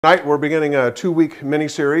Tonight we're beginning a 2-week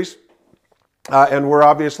mini-series, and we're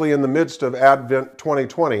obviously in the midst of Advent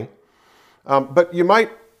 2020. But you might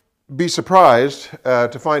be surprised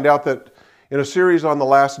to find out that in a series on the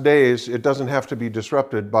last days, it doesn't have to be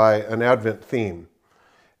disrupted by an Advent theme.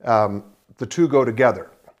 The two go together.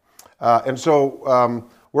 And so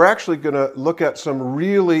we're actually going to look at some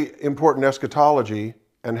really important eschatology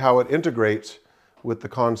and how it integrates with the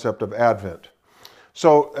concept of Advent.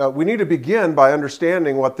 So we need to begin by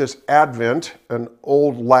understanding what this Advent, an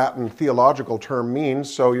old Latin theological term, means.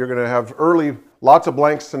 So you're going to have lots of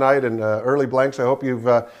blanks tonight and early blanks. I hope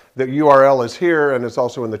the URL is here and it's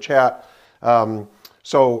also in the chat.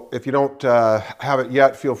 So if you don't have it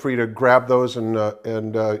yet, feel free to grab those and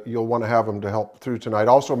you'll want to have them to help through tonight.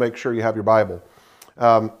 Also make sure you have your Bible.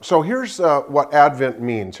 So here's what Advent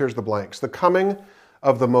means. Here's the blanks. The coming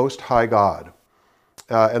of the Most High God.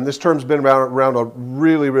 And this term's been around a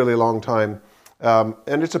really, really long time. And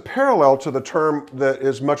it's a parallel to the term that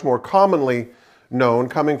is much more commonly known,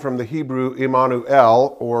 coming from the Hebrew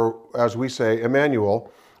Immanuel, or as we say,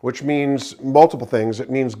 Emmanuel, which means multiple things. It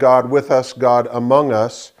means God with us, God among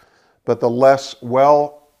us. But the less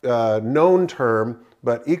well-known term,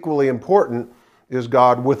 but equally important, is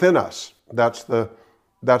God within us. That's the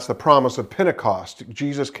promise of Pentecost.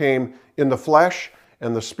 Jesus came in the flesh,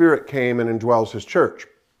 and the Spirit came and indwells His church.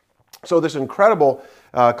 So this incredible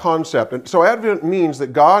concept. And so Advent means that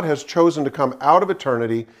God has chosen to come out of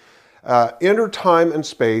eternity, enter time and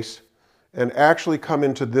space, and actually come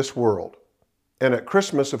into this world. And at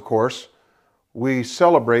Christmas, of course, we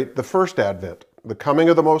celebrate the first Advent, the coming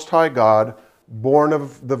of the Most High God, born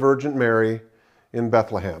of the Virgin Mary in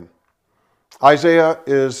Bethlehem. Isaiah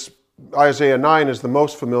 9 is the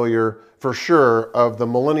most familiar, for sure, of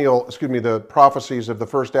the prophecies of the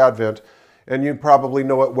first Advent, and you probably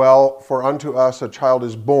know it well. For unto us a child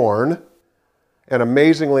is born, and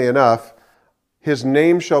amazingly enough, His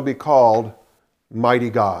name shall be called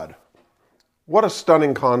Mighty God. What a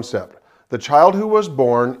stunning concept. The child who was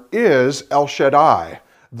born is El Shaddai,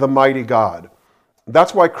 the mighty God.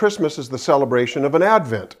 That's why Christmas is the celebration of an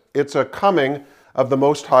Advent. It's a coming of the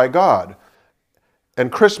Most High God.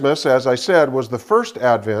 And Christmas, as I said, was the first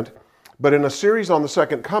Advent, but in a series on the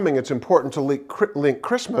second coming, it's important to link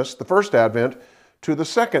Christmas, the first Advent, to the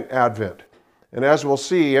second Advent. And as we'll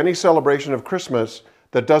see, any celebration of Christmas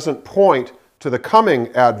that doesn't point to the coming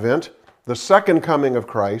Advent, the second coming of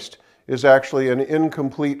Christ, is actually an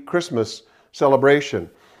incomplete Christmas celebration.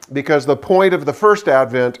 Because the point of the first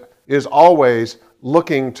Advent is always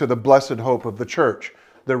looking to the blessed hope of the church,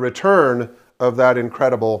 the return of that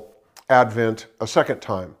incredible Advent a second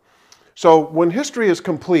time. So when history is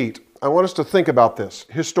complete, I want us to think about this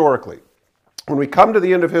historically. When we come to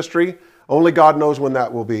the end of history, only God knows when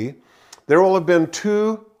that will be, there will have been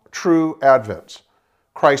two true Advents,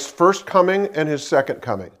 Christ's first coming and His second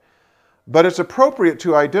coming. But it's appropriate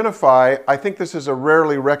to identify, I think this is a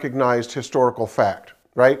rarely recognized historical fact,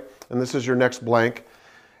 right? And this is your next blank.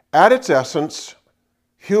 At its essence,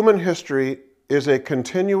 human history is a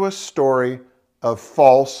continuous story of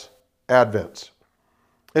false Advents.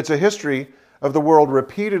 It's a history of the world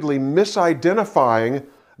repeatedly misidentifying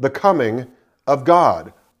the coming of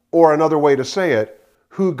God, or another way to say it,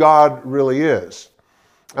 who God really is.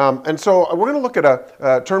 And so we're going to look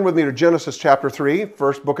at turn with me to Genesis chapter 3,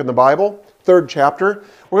 first book in the Bible, third chapter.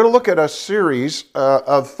 We're going to look at a series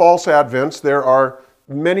of false Advents. There are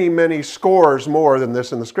many, many scores more than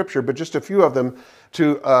this in the Scripture, but just a few of them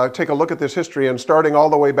to take a look at this history. And starting all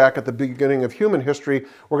the way back at the beginning of human history,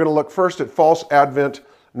 we're going to look first at false Advent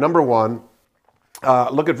number 1.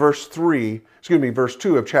 Look at verse 2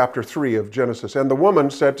 of chapter 3 of Genesis. And the woman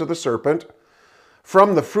said to the serpent,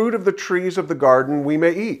 "From the fruit of the trees of the garden we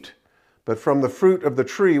may eat, but from the fruit of the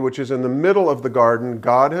tree which is in the middle of the garden,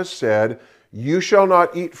 God has said, you shall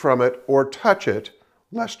not eat from it or touch it,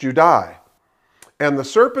 lest you die. And the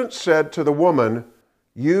serpent said to the woman,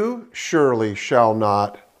 you surely shall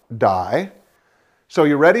not die." So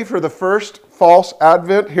you ready for the first false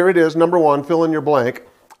Advent? Here it is, number 1, fill in your blank.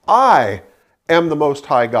 I am the Most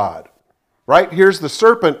High God. Right? Here's the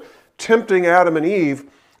serpent tempting Adam and Eve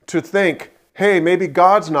to think, hey, maybe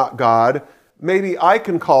God's not God. Maybe I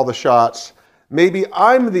can call the shots. Maybe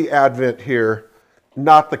I'm the Advent here,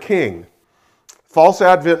 not the king. False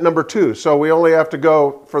Advent number 2. So we only have to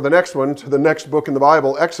go for the next one to the next book in the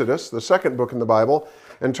Bible, Exodus, the second book in the Bible.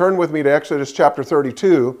 And turn with me to Exodus chapter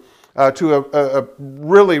 32 to a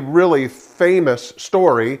really, really famous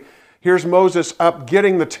story. Here's Moses up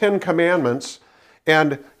getting the 10 Commandments,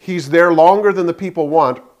 and he's there longer than the people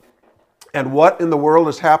want. And what in the world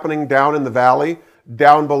is happening down in the valley,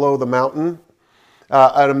 down below the mountain?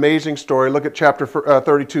 an amazing story. Look at chapter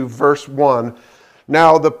 32, verse 1.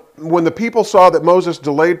 Now, when the people saw that Moses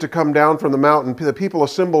delayed to come down from the mountain, the people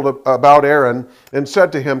assembled about Aaron and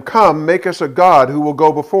said to him, "Come, make us a god who will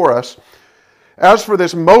go before us. As for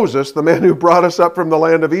this Moses, the man who brought us up from the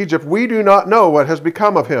land of Egypt, we do not know what has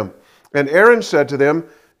become of him." And Aaron said to them,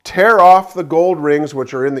 "Tear off the gold rings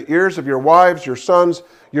which are in the ears of your wives, your sons,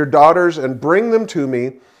 your daughters, and bring them to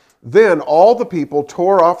me." Then all the people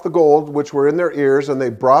tore off the gold which were in their ears, and they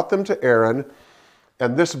brought them to Aaron.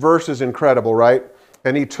 And this verse is incredible, right?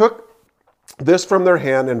 "And he took this from their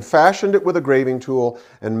hand and fashioned it with a graving tool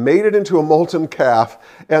and made it into a molten calf.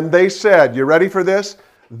 And they said," you ready for this?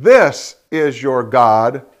 "This is your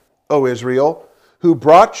God, O Israel, who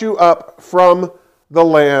brought you up from the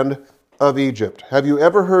land of Egypt." Have you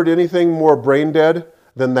ever heard anything more brain dead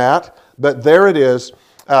than that? But there it is.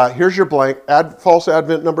 Here's your blank. False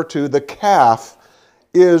Advent number 2. The calf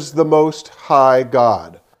is the Most High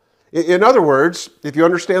God. In other words, if you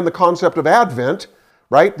understand the concept of Advent,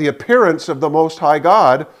 right, the appearance of the Most High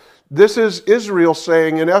God, this is Israel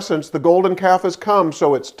saying, in essence, the golden calf has come,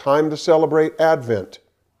 so it's time to celebrate Advent.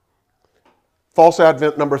 False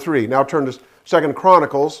Advent number 3. Now turn to 2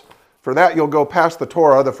 Chronicles. For that, you'll go past the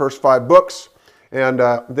Torah, the first 5 books, and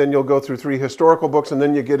then you'll go through 3 historical books, and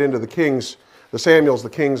then you get into the Kings, the Samuels, the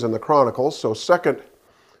Kings, and the Chronicles. So 2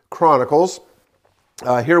 Chronicles.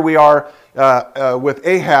 Here we are with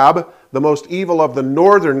Ahab, the most evil of the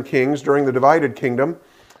northern kings during the divided kingdom.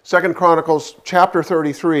 2 Chronicles chapter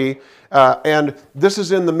 33, and this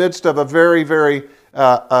is in the midst of a very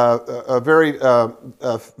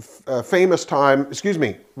famous time. Excuse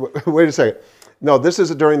me, wait a second. No, this is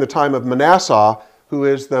during the time of Manasseh, who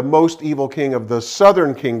is the most evil king of the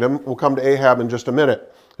southern kingdom. We'll come to Ahab in just a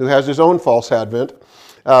minute, who has his own false advent.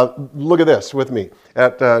 Look at this with me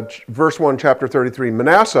at verse 1, chapter 33.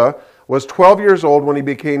 "Manasseh was 12 years old when he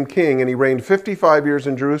became king, and he reigned 55 years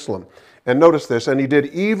in Jerusalem." And notice this, "And he did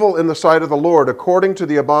evil in the sight of the Lord, according to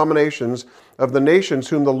the abominations of the nations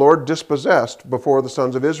whom the Lord dispossessed before the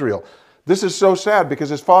sons of Israel." This is so sad because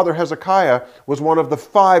his father Hezekiah was one of the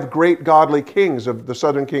 5 great godly kings of the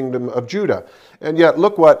southern kingdom of Judah. And yet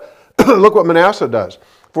look what look what Manasseh does.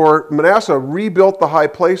 For Manasseh rebuilt the high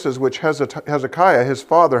places which Hezekiah, his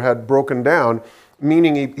father, had broken down,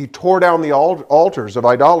 meaning he tore down the altars of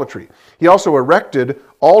idolatry. He also erected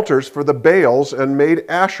altars for the Baals and made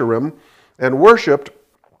Asherim and worshipped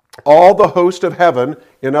all the host of heaven,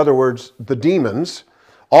 in other words, the demons,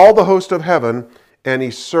 all the host of heaven, and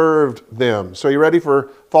he served them. So you ready for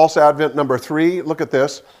false advent number 3? Look at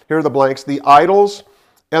this. Here are the blanks. "The idols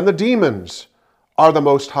and the demons are the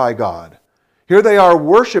Most High God." Here they are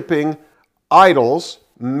worshiping idols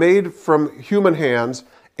made from human hands,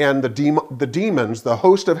 and the demons, the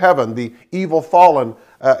host of heaven, the evil fallen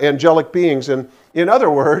angelic beings. And in other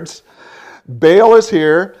words, Baal is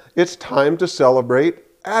here. It's time to celebrate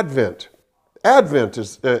Advent. Baal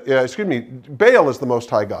is the Most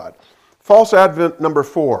High God. False Advent number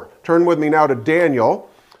 4. Turn with me now to Daniel,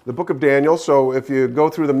 the book of Daniel. So if you go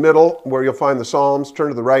through the middle where you'll find the Psalms, turn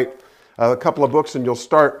to the right a couple of books and you'll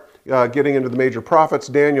start getting into the major prophets.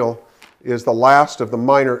 Daniel is the last of the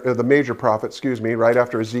major prophets, right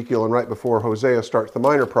after Ezekiel and right before Hosea starts the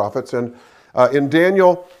minor prophets. And in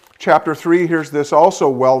Daniel chapter 3, here's this also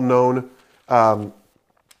well-known,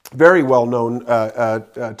 very well-known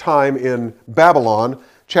time in Babylon.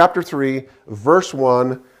 Chapter 3, verse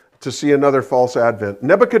 1, to see another false advent.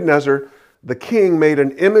 "Nebuchadnezzar, the king, made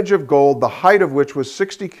an image of gold, the height of which was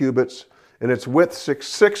 60 cubits, and its width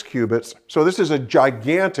 6 cubits. So this is a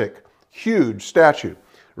gigantic, huge statue,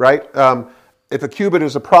 right? If a cubit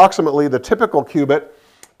is approximately the typical cubit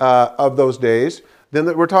of those days, then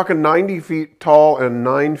we're talking 90 feet tall and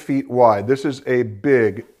 9 feet wide. This is a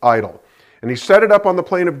big idol. And he set it up on the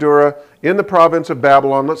plain of Dura in the province of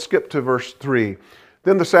Babylon. Let's skip to verse 3.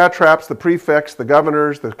 "Then the satraps, the prefects, the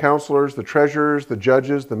governors, the counselors, the treasurers, the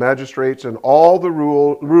judges, the magistrates, and all the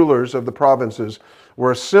rulers of the provinces were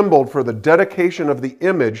assembled for the dedication of the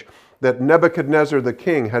image that Nebuchadnezzar the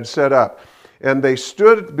king had set up. And they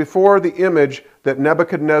stood before the image that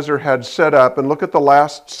Nebuchadnezzar had set up." And look at the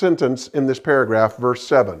last sentence in this paragraph, verse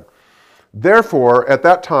 7. "Therefore, at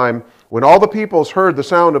that time, when all the peoples heard the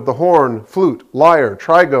sound of the horn, flute, lyre,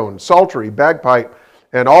 trigon, psaltery, bagpipe,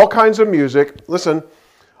 and all kinds of music," listen,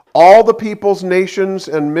 "all the peoples, nations,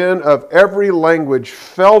 and men of every language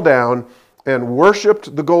fell down and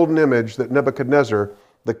worshipped the golden image that Nebuchadnezzar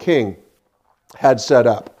the king had set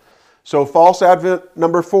up." So false advent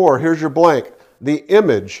number 4, here's your blank. The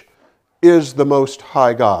image is the Most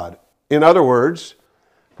High God. In other words,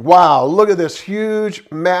 wow, look at this huge,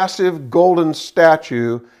 massive golden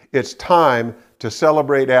statue. It's time to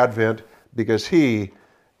celebrate Advent because He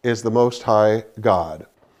is the Most High God.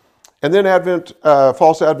 And then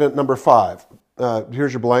false Advent number 5.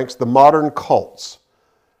 Here's your blanks, the modern cults.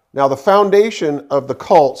 Now, the foundation of the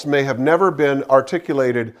cults may have never been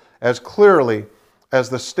articulated as clearly as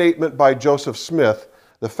the statement by Joseph Smith,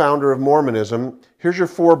 the founder of Mormonism. Here's your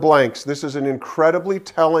 4 blanks. This is an incredibly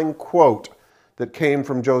telling quote that came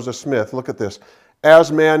from Joseph Smith. Look at this.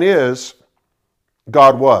 As man is,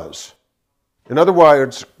 God was. In other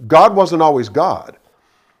words, God wasn't always God.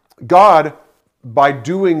 God, by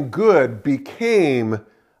doing good, became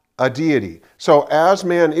a deity. So as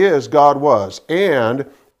man is, God was. And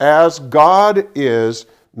as God is,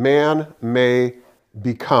 man may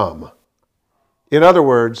become. In other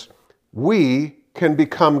words, we can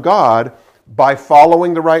become God by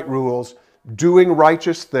following the right rules, doing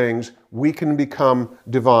righteous things. We can become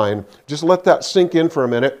divine. Just let that sink in for a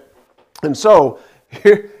minute. And so,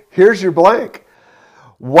 here's your blank.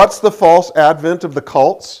 What's the false advent of the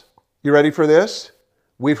cults? You ready for this?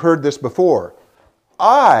 We've heard this before.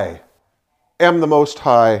 I am the Most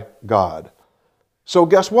High God. So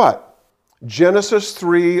guess what? Genesis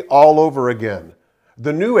 3 all over again.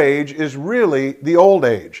 The New Age is really the Old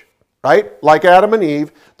Age, right? Like Adam and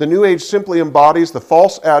Eve, the New Age simply embodies the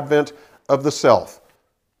false advent of the self.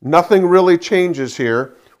 Nothing really changes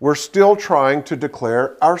here. We're still trying to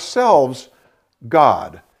declare ourselves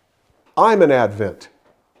God. I'm an Advent.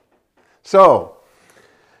 So,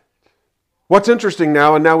 what's interesting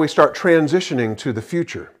now, and now we start transitioning to the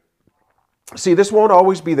future. See, this won't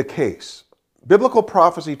always be the case. Biblical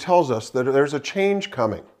prophecy tells us that there's a change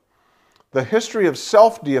coming. The history of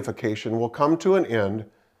self-deification will come to an end.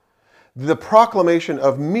 The proclamation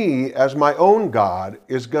of me as my own God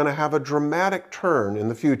is going to have a dramatic turn in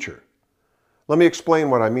the future. Let me explain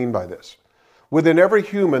what I mean by this. Within every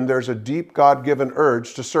human, there's a deep God-given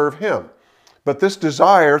urge to serve Him. But this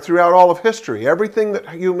desire throughout all of history, everything that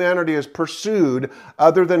humanity has pursued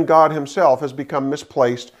other than God Himself has become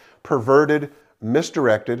misplaced, perverted,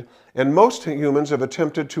 misdirected, and most humans have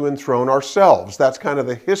attempted to enthrone ourselves. That's kind of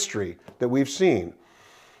the history that we've seen.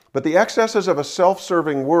 But the excesses of a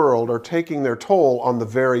self-serving world are taking their toll on the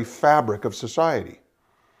very fabric of society.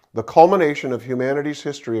 The culmination of humanity's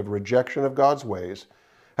history of rejection of God's ways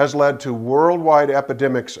has led to worldwide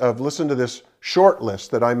epidemics of, listen to this short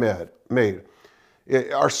list that I made.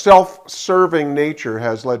 Our self-serving nature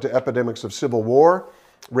has led to epidemics of civil war,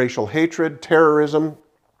 racial hatred, terrorism,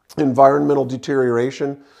 environmental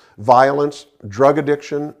deterioration, violence, drug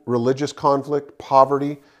addiction, religious conflict,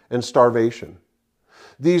 poverty, and starvation.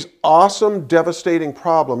 These awesome, devastating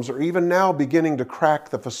problems are even now beginning to crack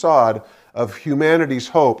the facade of humanity's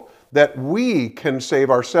hope that we can save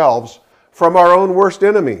ourselves from our own worst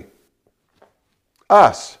enemy,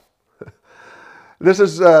 us. This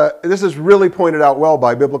is really pointed out well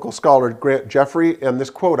by biblical scholar Grant Jeffrey, and this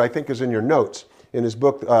quote I think is in your notes in his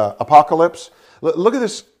book Apocalypse. Look at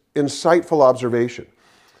this insightful observation.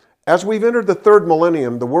 As we've entered the third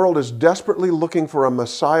millennium, the world is desperately looking for a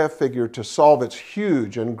Messiah figure to solve its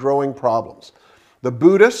huge and growing problems. The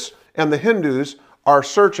Buddhists and the Hindus are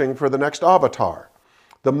searching for the next avatar.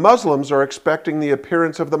 The Muslims are expecting the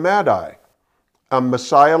appearance of the Mahdi, a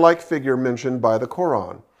Messiah-like figure mentioned by the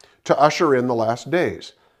Quran, to usher in the last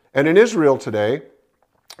days. And in Israel today,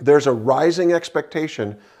 there's a rising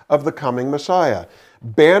expectation of the coming Messiah.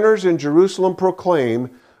 Banners in Jerusalem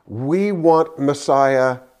proclaim, "We want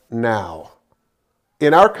Messiah now."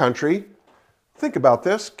 In our country, think about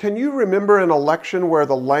this. Can you remember an election where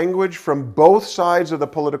the language from both sides of the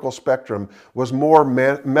political spectrum was more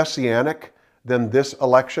messianic than this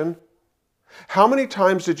election? How many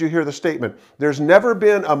times did you hear the statement, "There's never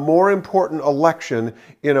been a more important election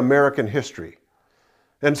in American history"?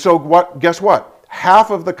 And so guess what?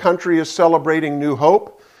 Half of the country is celebrating new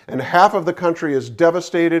hope, and half of the country is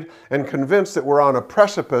devastated and convinced that we're on a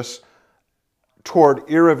precipice toward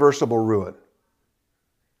irreversible ruin.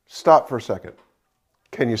 Stop for a second.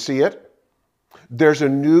 Can you see it? There's a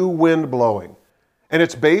new wind blowing, and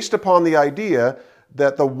it's based upon the idea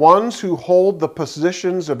that the ones who hold the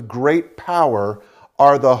positions of great power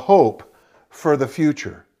are the hope for the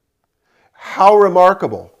future. How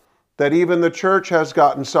remarkable that even the church has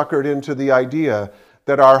gotten suckered into the idea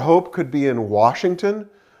that our hope could be in Washington.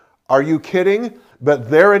 Are you kidding? But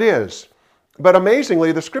there it is. But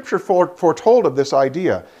amazingly, the scripture foretold of this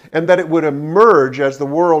idea and that it would emerge as the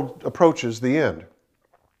world approaches the end.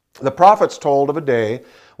 The prophets told of a day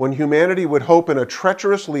when humanity would hope in a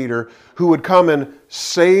treacherous leader who would come and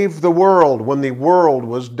save the world when the world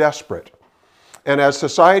was desperate. And as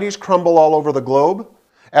societies crumble all over the globe,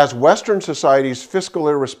 As Western society's fiscal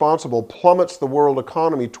irresponsible plummets the world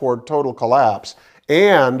economy toward total collapse,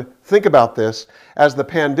 and, think about this, as the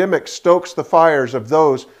pandemic stokes the fires of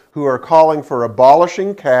those who are calling for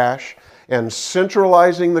abolishing cash and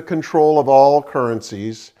centralizing the control of all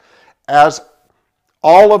currencies, as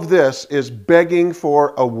all of this is begging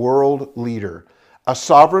for a world leader, a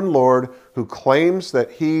sovereign Lord who claims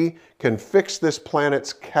that he can fix this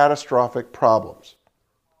planet's catastrophic problems.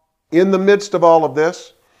 In the midst of all of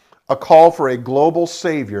this, a call for a global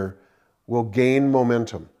savior will gain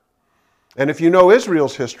momentum. And if you know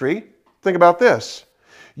Israel's history, think about this.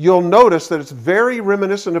 You'll notice that it's very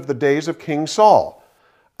reminiscent of the days of King Saul.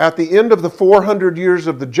 At the end of the 400 years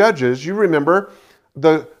of the Judges, you remember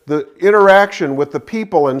the interaction with the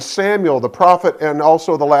people and Samuel, the prophet, and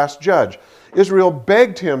also the last judge. Israel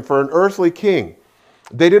begged him for an earthly king.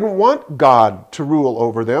 They didn't want God to rule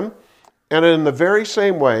over them. And in the very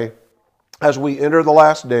same way, as we enter the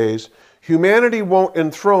last days, humanity won't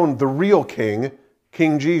enthrone the real king,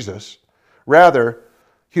 King Jesus. Rather,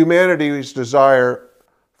 humanity's desire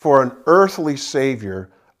for an earthly savior,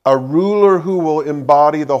 a ruler who will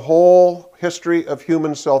embody the whole history of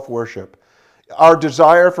human self-worship. Our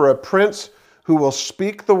desire for a prince who will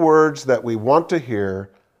speak the words that we want to hear.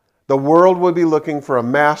 The world will be looking for a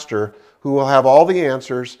master who will have all the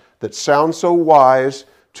answers that sound so wise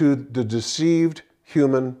to the deceived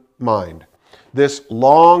human mind. This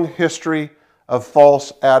long history of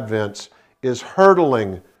false advents is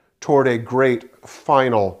hurtling toward a great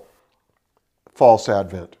final false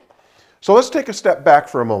advent. So let's take a step back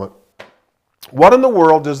for a moment. What in the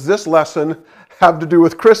world does this lesson have to do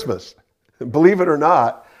with Christmas? Believe it or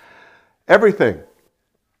not, everything.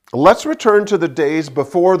 Let's return to the days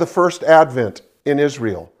before the first advent in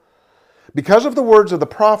Israel. Because of the words of the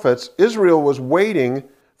prophets, Israel was waiting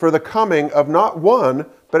for the coming of not one,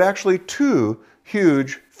 but actually two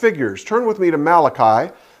huge figures. Turn with me to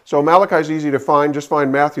Malachi. So Malachi is easy to find. Just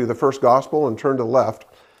find Matthew, the first gospel, and turn to the left.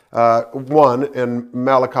 1, and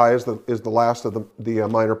Malachi is the last of the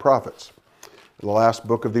minor prophets, the last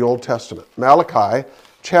book of the Old Testament. Malachi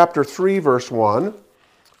chapter 3, verse 1.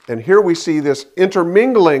 And here we see this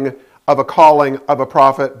intermingling of a calling of a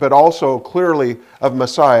prophet, but also clearly of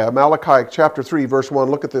Messiah. Malachi chapter 3, verse 1,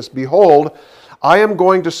 look at this. Behold, I am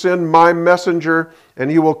going to send my messenger, and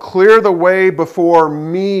he will clear the way before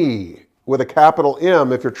me, with a capital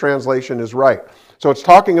M if your translation is right. So it's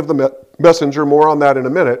talking of the messenger, more on that in a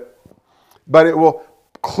minute, but it will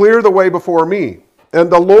clear the way before me.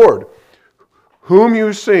 And the Lord, whom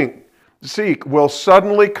you seek, will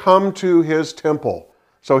suddenly come to his temple.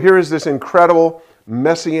 So here is this incredible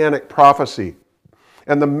messianic prophecy.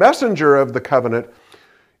 And the messenger of the covenant,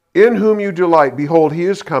 in whom you delight, behold, he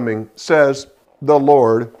is coming, says the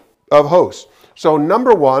Lord of hosts. So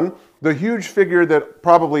number one, the huge figure that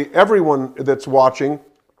probably everyone that's watching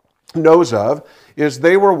knows of is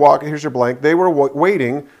they were walking, here's your blank, they were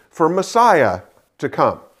waiting for Messiah to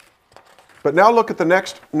come. But now look at the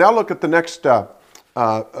next,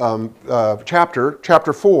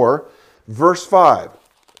 chapter 4, verse 5.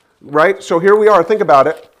 Right? So here we are, think about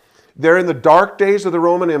it. They're in the dark days of the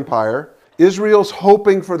Roman Empire. Israel's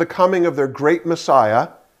hoping for the coming of their great Messiah,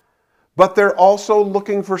 but they're also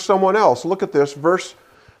looking for someone else. Look at this, verse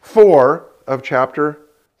 4 of chapter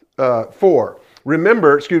 4.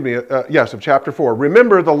 Of chapter 4.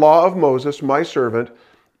 Remember the law of Moses, my servant,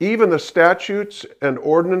 even the statutes and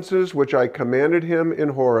ordinances which I commanded him in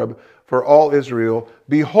Horeb for all Israel.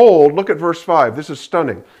 Behold, look at verse 5. This is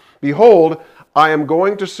stunning. Behold, I am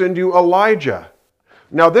going to send you Elijah.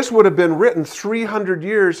 Now, this would have been written 300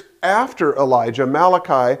 years after Elijah,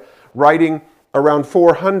 Malachi writing around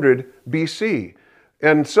 400 BC.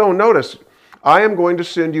 And so notice, I am going to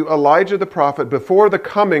send you Elijah the prophet before the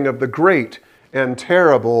coming of the great and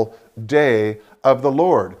terrible day of the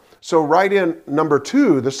Lord. So right in number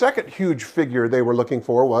 2, the second huge figure they were looking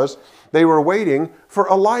for was they were waiting for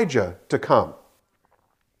Elijah to come.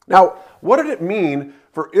 Now, what did it mean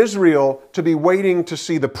for Israel to be waiting to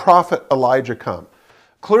see the prophet Elijah come?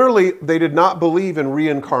 Clearly, they did not believe in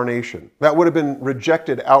reincarnation. That would have been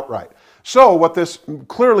rejected outright. So what this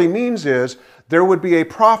clearly means is there would be a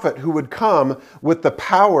prophet who would come with the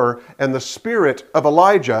power and the spirit of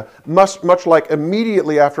Elijah, much like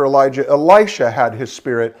immediately after Elijah, Elisha had his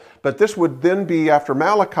spirit. But this would then be, after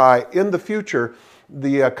Malachi, in the future,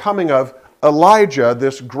 the coming of Elijah,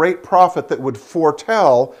 this great prophet that would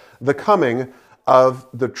foretell the coming of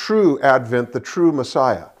the true Advent, the true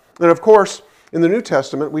Messiah. And of course, in the New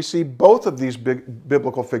Testament, we see both of these big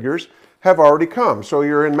biblical figures have already come. So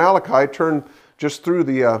you're in Malachi, turn just through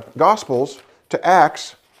the Gospels to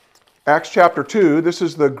Acts Acts chapter 2, this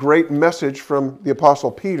is the great message from the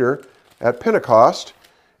Apostle Peter at Pentecost.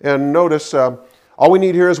 And notice, all we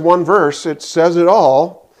need here is one verse. It says it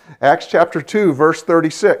all. Acts chapter 2, verse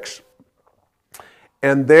 36.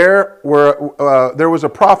 And there was a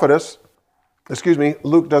prophetess,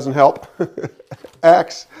 Luke doesn't help.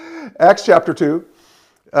 Acts chapter 2,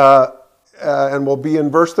 and we'll be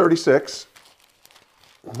in verse 36.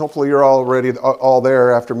 Hopefully you're already all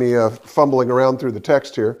there after me fumbling around through the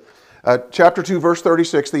text here. Chapter 2, verse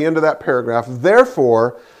 36, the end of that paragraph.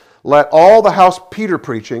 Therefore, let all the house, Peter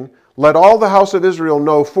preaching, let all the house of Israel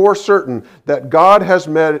know for certain that God has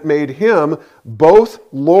made him both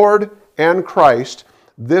Lord and Christ,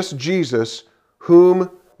 this Jesus whom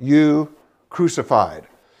you crucified.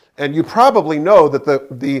 And you probably know that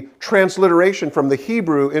the transliteration from the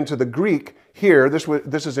Hebrew into the Greek here,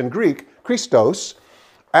 this is in Greek, Christos,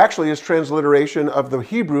 actually is transliteration of the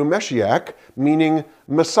Hebrew Meshiach, meaning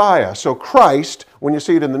Messiah. So Christ, when you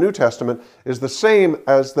see it in the New Testament, is the same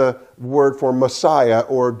as the word for Messiah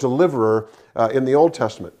or deliverer in the Old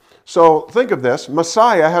Testament. So think of this,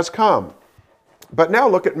 Messiah has come. But now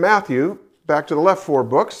look at Matthew, back to the left 4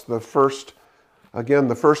 books, the first of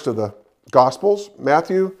the Gospels,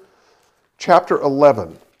 Matthew chapter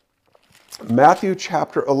 11. Matthew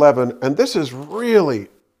chapter 11, and this is really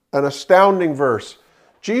an astounding verse.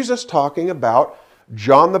 Jesus talking about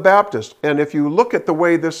John the Baptist. And if you look at the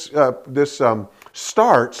way this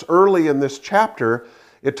starts early in this chapter,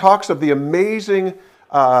 it talks of the amazing,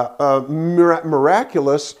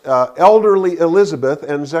 miraculous elderly Elizabeth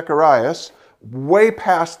and Zacharias, way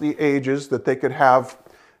past the ages that they could have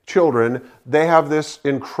children. They have this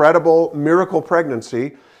incredible miracle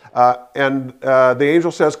pregnancy, and the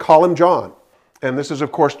angel says, call him John. And this is,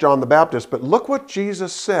 of course, John the Baptist. But look what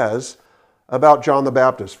Jesus says about John the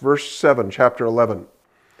Baptist. Verse 7, chapter 11.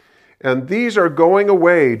 And these are going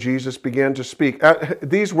away, Jesus began to speak.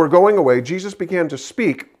 These were going away. Jesus began to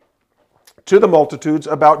speak to the multitudes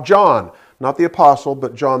about John, not the apostle,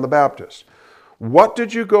 but John the Baptist. What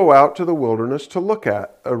did you go out to the wilderness to look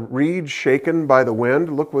at? A reed shaken by the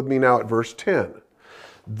wind? Look with me now at verse 10.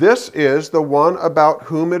 This is the one about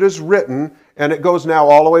whom it is written, and it goes now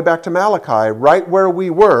all the way back to Malachi, right where we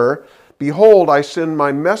were. Behold, I send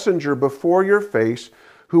my messenger before your face,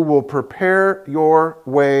 who will prepare your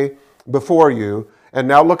way before you. And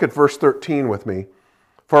now look at verse 13 with me.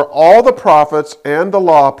 For all the prophets and the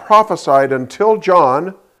law prophesied until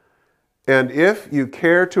John, and if you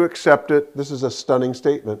care to accept it, this is a stunning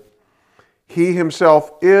statement, he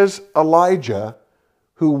himself is Elijah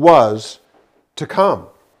who was to come.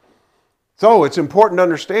 So it's important to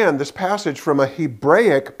understand this passage from a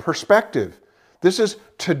Hebraic perspective. This is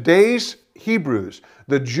today's Hebrews.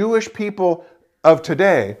 The Jewish people of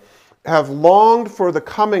today have longed for the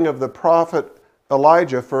coming of the prophet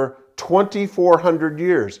Elijah for 2,400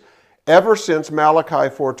 years, ever since Malachi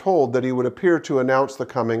foretold that he would appear to announce the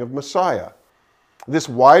coming of Messiah. This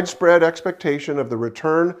widespread expectation of the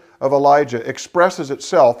return of Elijah expresses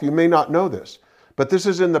itself, you may not know this, but this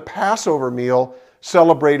is in the Passover meal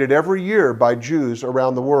celebrated every year by Jews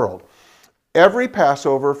around the world. Every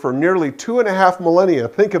Passover for nearly 2.5 millennia,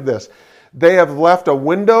 think of this, they have left a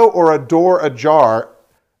window or a door ajar.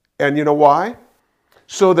 And you know why?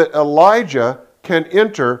 So that Elijah can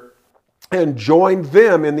enter and join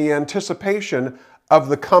them in the anticipation of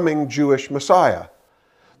the coming Jewish Messiah.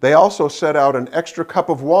 They also set out an extra cup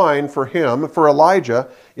of wine for him, for Elijah,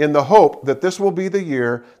 in the hope that this will be the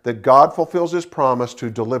year that God fulfills his promise to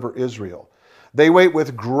deliver Israel. They wait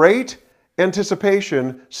with great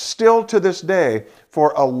anticipation still to this day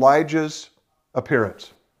for Elijah's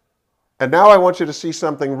appearance. And now I want you to see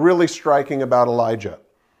something really striking about Elijah.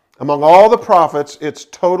 Among all the prophets, it's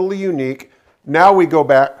totally unique. Now we go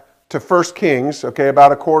back to 1 Kings, okay,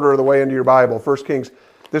 about a quarter of the way into your Bible. 1 Kings,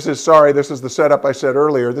 this is the setup I said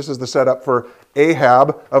earlier. This is the setup for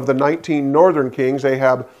Ahab. Of the 19 northern kings,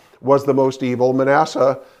 Ahab was the most evil.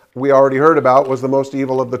 Manasseh, we already heard about, was the most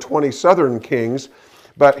evil of the 20 southern kings.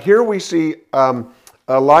 But here we see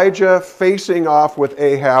Elijah facing off with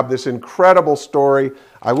Ahab, this incredible story.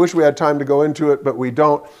 I wish we had time to go into it, but we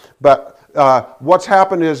don't. But what's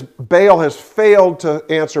happened is Baal has failed to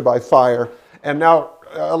answer by fire, and now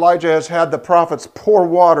Elijah has had the prophets pour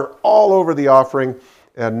water all over the offering,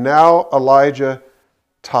 and now Elijah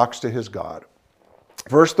talks to his God.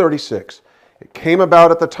 Verse 36, it came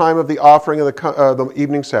about at the time of the offering of the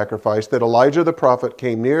evening sacrifice that Elijah the prophet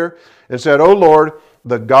came near and said, O Lord,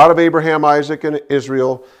 the God of Abraham, Isaac, and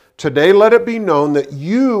Israel, today let it be known that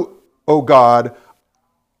you, O God,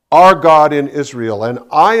 are God in Israel, and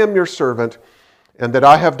I am your servant, and that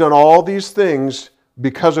I have done all these things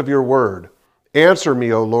because of your word. Answer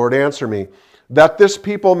me, O Lord, answer me, that this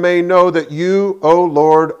people may know that you, O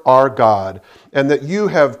Lord, are God, and that you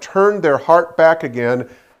have turned their heart back again.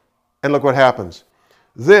 And look what happens.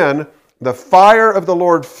 Then the fire of the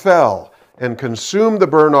Lord fell and consumed the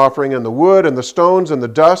burnt offering and the wood and the stones and the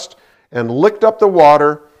dust and licked up the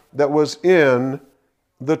water that was in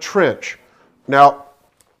the trench. Now,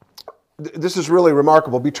 this is really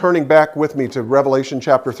remarkable. Be turning back with me to Revelation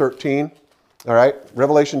chapter 13. All right,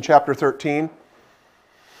 Revelation chapter 13.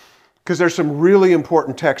 Because there's some really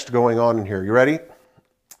important text going on in here. You ready?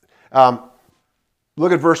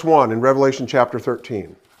 Look at verse 1 in Revelation chapter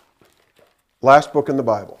 13. Last book in the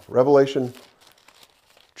Bible. Revelation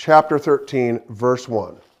chapter 13, verse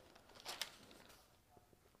 1.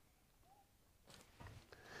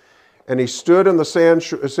 And he stood in the sand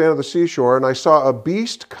of the seashore, and I saw a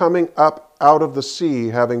beast coming up out of the sea,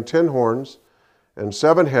 having 10 horns and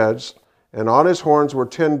 7 heads, and on his horns were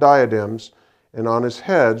 10 diadems, and on his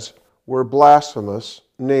heads were blasphemous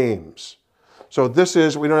names. So this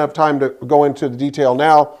is, we don't have time to go into the detail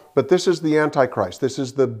now, but this is the Antichrist. This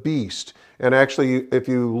is the beast. And actually, if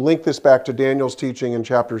you link this back to Daniel's teaching in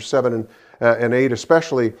chapters 7 and 8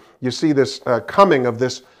 especially, you see this coming of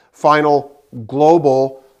this final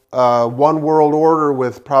global one world order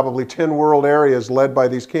with probably 10 world areas led by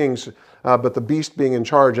these kings, but the beast being in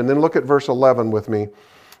charge. And then look at verse 11 with me.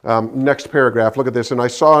 Next paragraph, look at this. And I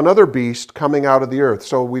saw another beast coming out of the earth.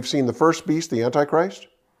 So we've seen the first beast, the Antichrist.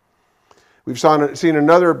 We've seen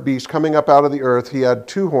another beast coming up out of the earth. He had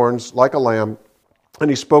 2 horns like a lamb, and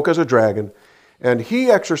he spoke as a dragon. And he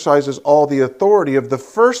exercises all the authority of the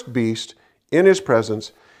first beast in his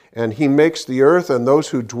presence, and he makes the earth and those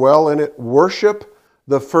who dwell in it worship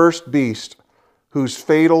the first beast, whose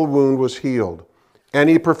fatal wound was healed. And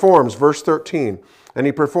he performs, verse 13, and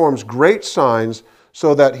he performs great signs,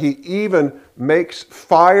 so that he even makes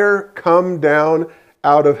fire come down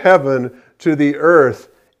out of heaven to the earth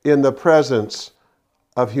in the presence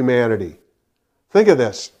of humanity. Think of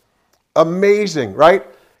this. Amazing, right?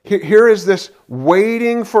 Here is this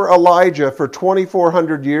waiting for Elijah for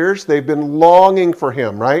 2,400 years. They've been longing for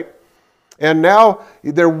him, right? And now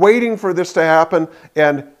they're waiting for this to happen.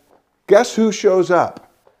 And guess who shows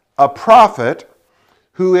up? A prophet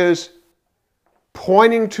who is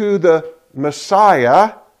pointing to the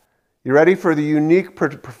Messiah. You ready for the unique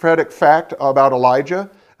prophetic fact about Elijah?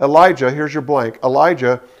 Elijah, here's your blank.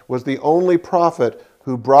 Elijah was the only prophet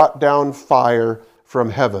who brought down fire from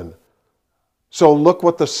heaven. So look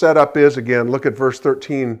what the setup is again. Look at verse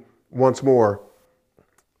 13 once more.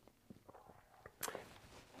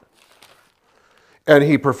 And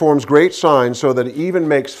he performs great signs, so that he even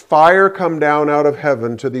makes fire come down out of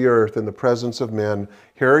heaven to the earth in the presence of men.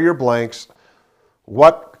 Here are your blanks.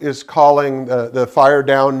 What is calling the fire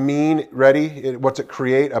down mean? Ready? What's it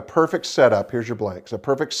create? A perfect setup. Here's your blanks. A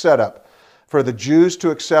perfect setup for the Jews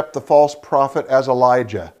to accept the false prophet as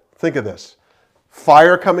Elijah. Think of this.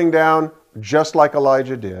 Fire coming down just like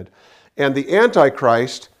Elijah did. And the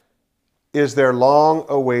Antichrist is their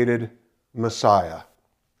long-awaited Messiah.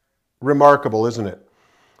 Remarkable, isn't it?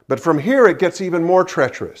 But from here it gets even more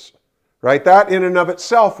treacherous, right? That in and of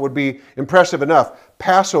itself would be impressive enough.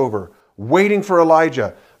 Passover, waiting for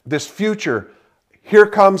Elijah, this future. Here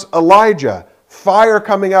comes Elijah, fire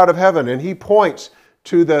coming out of heaven, and he points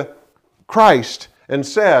to the Christ and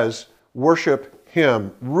says, worship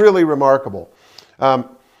him. Really remarkable.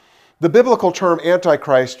 The biblical term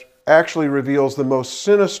Antichrist actually reveals the most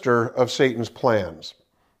sinister of Satan's plans.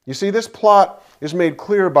 You see, this plot is made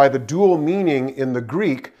clear by the dual meaning in the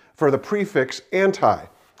Greek for the prefix anti.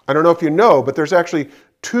 I don't know if you know, but there's actually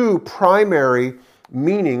 2 primary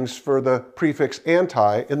meanings for the prefix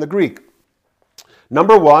anti in the Greek.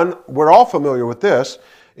 Number 1, we're all familiar with this.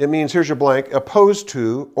 It means, here's your blank, opposed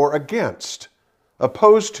to or against.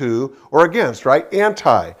 Opposed to or against, right?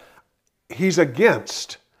 Anti. He's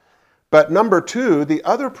against. But number 2, the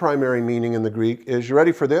other primary meaning in the Greek is, you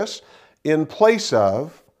ready for this? In place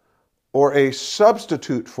of, or a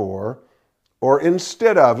substitute for, or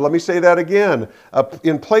instead of. Let me say that again.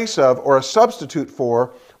 In place of, or a substitute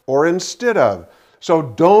for, or instead of. So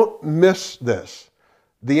don't miss this.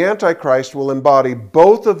 The Antichrist will embody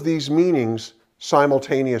both of these meanings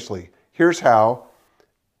simultaneously. Here's how.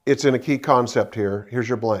 It's in a key concept here. Here's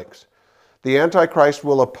your blanks. The Antichrist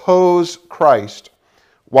will oppose Christ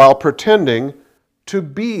while pretending to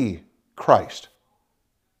be Christ.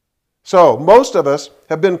 So, most of us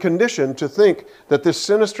have been conditioned to think that this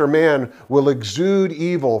sinister man will exude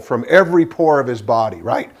evil from every pore of his body,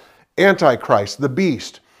 right? Antichrist, the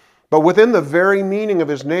beast. But within the very meaning of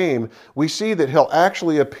his name, we see that he'll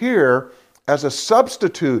actually appear as a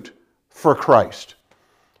substitute for Christ.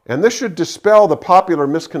 And this should dispel the popular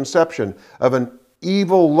misconception of an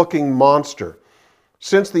evil-looking monster.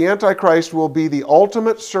 Since the Antichrist will be the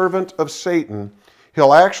ultimate servant of Satan,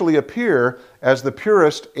 he'll actually appear as the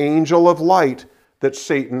purest angel of light that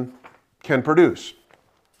Satan can produce.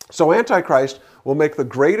 So Antichrist will make the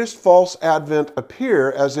greatest false advent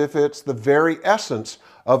appear as if it's the very essence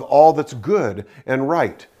of all that's good and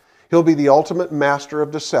right. He'll be the ultimate master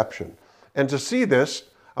of deception. And to see this,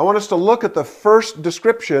 I want us to look at the first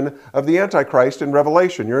description of the Antichrist in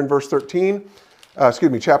Revelation. You're in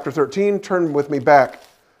chapter 13. Turn with me back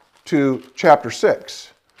to chapter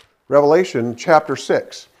 6. Revelation chapter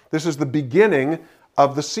 6. This is the beginning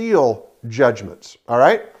of the seal judgments. All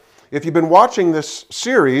right? If you've been watching this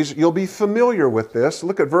series, you'll be familiar with this.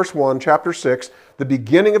 Look at verse 1, chapter 6, the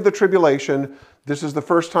beginning of the tribulation. This is the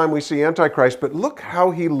first time we see Antichrist, but look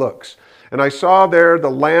how he looks. And I saw there the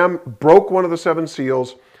Lamb broke one of the seven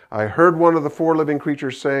seals. I heard one of the four living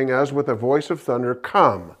creatures saying, as with a voice of thunder,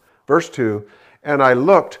 "Come." Verse 2, and I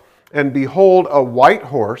looked, and behold, a white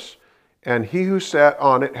horse, and he who sat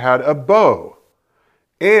on it had a bow.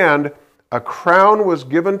 And a crown was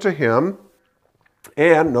given to him,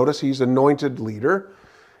 and notice he's anointed leader,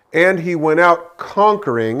 and he went out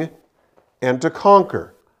conquering and to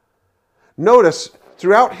conquer. Notice,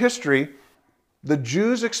 throughout history, the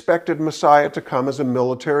Jews expected Messiah to come as a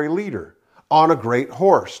military leader on a great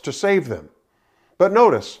horse to save them. But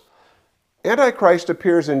notice, Antichrist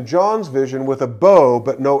appears in John's vision with a bow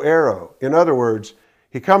but no arrow. In other words,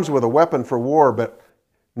 he comes with a weapon for war but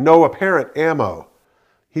no apparent ammo.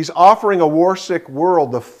 He's offering a war-sick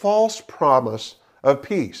world the false promise of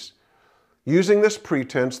peace. Using this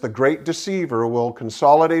pretense, the great deceiver will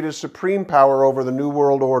consolidate his supreme power over the New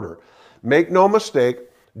World Order. Make no mistake,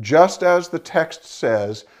 just as the text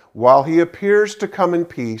says, while he appears to come in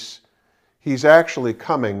peace, he's actually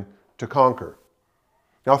coming to conquer.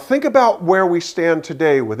 Now think about where we stand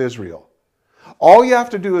today with Israel. All you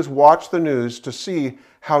have to do is watch the news to see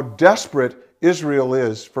how desperate Israel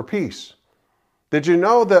is for peace. Did you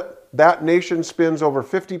know that that nation spends over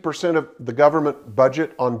 50% of the government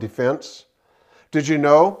budget on defense? Did you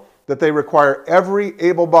know that they require every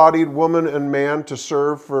able-bodied woman and man to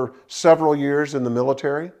serve for several years in the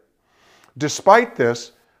military? Despite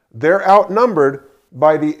this, they're outnumbered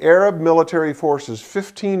by the Arab military forces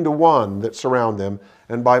 15-1 that surround them,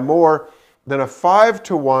 and by more than a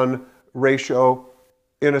 5-1 ratio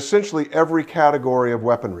in essentially every category of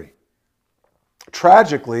weaponry.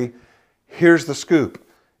 Tragically, here's the scoop.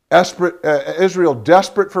 Israel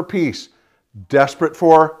desperate for peace, desperate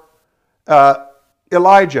for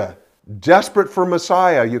Elijah, desperate for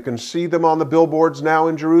Messiah. You can see them on the billboards now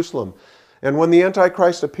in Jerusalem. And when the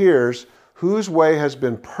Antichrist appears, whose way has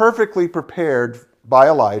been perfectly prepared by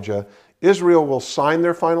Elijah, Israel will sign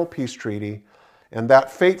their final peace treaty, and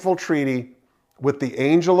that fateful treaty with the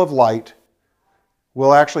angel of light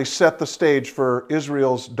will actually set the stage for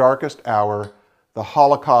Israel's darkest hour, the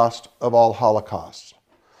Holocaust of all holocausts.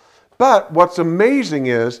 But what's amazing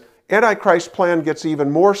is Antichrist's plan gets even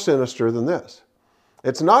more sinister than this.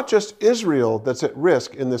 It's not just Israel that's at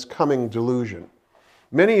risk in this coming delusion.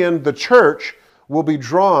 Many in the church will be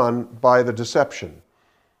drawn by the deception.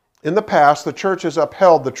 In the past, the church has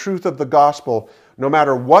upheld the truth of the gospel no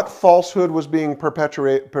matter what falsehood was being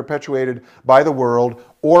perpetuated by the world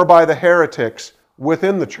or by the heretics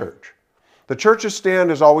within the church. The church's stand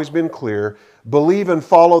has always been clear: believe and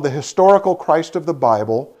follow the historical Christ of the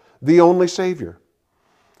Bible, the only Savior.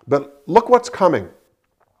 But look what's coming.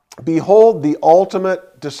 Behold the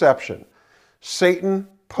ultimate deception. Satan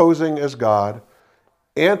posing as God,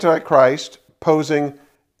 Antichrist posing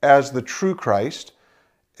as the true Christ,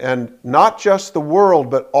 and not just the world,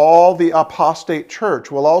 but all the apostate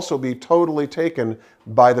church will also be totally taken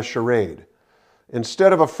by the charade.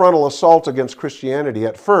 Instead of a frontal assault against Christianity,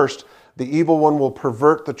 at first, the evil one will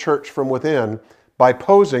pervert the church from within by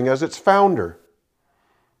posing as its founder.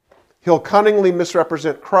 He'll cunningly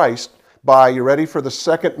misrepresent Christ by, you ready for the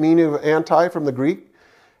second meaning of anti from the Greek?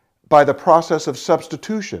 By the process of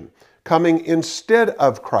substitution. Coming instead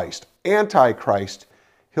of Christ, Antichrist,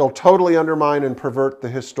 he'll totally undermine and pervert the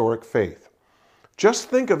historic faith. Just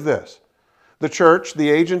think of this. The church, the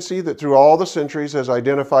agency that through all the centuries has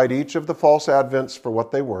identified each of the false advents for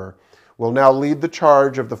what they were, will now lead the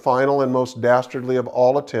charge of the final and most dastardly of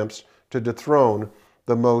all attempts to dethrone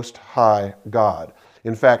the Most High God.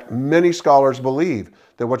 In fact, many scholars believe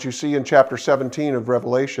that what you see in chapter 17 of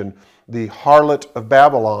Revelation, the harlot of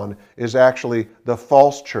Babylon, is actually the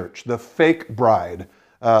false church, the fake bride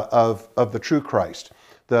of the true Christ,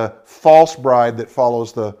 the false bride that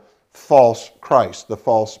follows the false Christ, the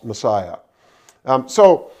false Messiah.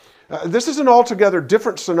 So This is an altogether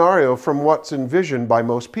different scenario from what's envisioned by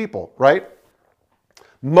most people, right?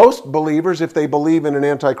 Most believers, if they believe in an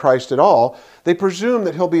Antichrist at all, they presume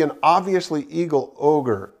that he'll be an obviously evil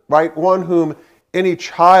ogre, right? One whom any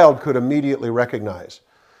child could immediately recognize.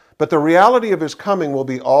 But the reality of his coming will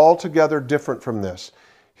be altogether different from this.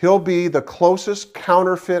 He'll be the closest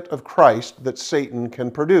counterfeit of Christ that Satan can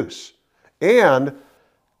produce. And,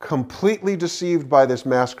 completely deceived by this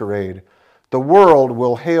masquerade, the world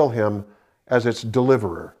will hail him as its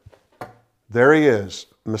deliverer. There he is,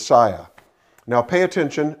 Messiah. Now pay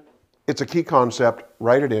attention. It's a key concept.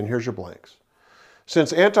 Write it in. Here's your blanks.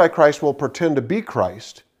 Since Antichrist will pretend to be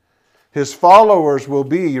Christ, his followers will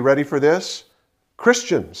be, you ready for this?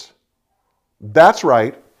 Christians. That's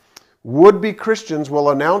right. Would-be Christians will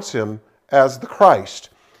announce him as the Christ,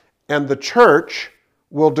 and the church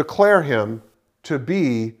will declare him to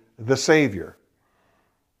be the Savior.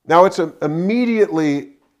 Now, it's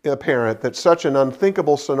immediately apparent that such an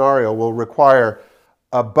unthinkable scenario will require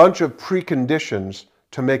a bunch of preconditions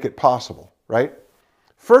to make it possible, right?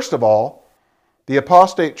 First of all, the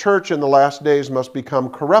apostate church in the last days must become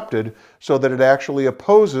corrupted so that it actually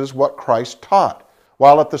opposes what Christ taught,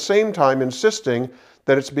 while at the same time insisting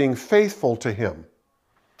that it's being faithful to him.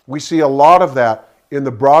 We see a lot of that in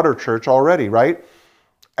the broader church already, right?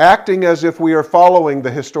 Acting as if we are following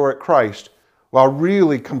the historic Christ, while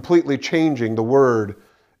really completely changing the word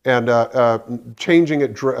and changing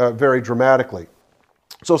it very dramatically.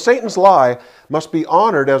 So Satan's lie must be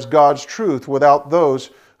honored as God's truth without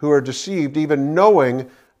those who are deceived even knowing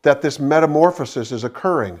that this metamorphosis is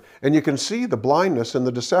occurring. And you can see the blindness and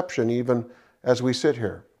the deception even as we sit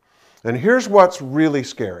here. And here's what's really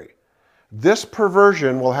scary. This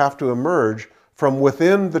perversion will have to emerge from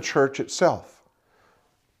within the church itself.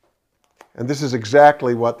 And this is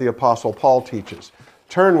exactly what the Apostle Paul teaches.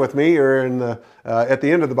 Turn with me, you're at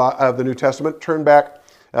the end of the New Testament, turn back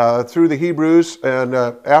through the Hebrews, and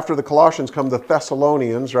after the Colossians come the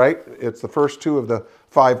Thessalonians, right? It's the first two of the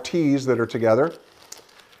 5 T's that are together.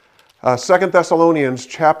 2 Thessalonians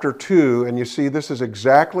chapter 2, and you see this is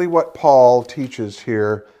exactly what Paul teaches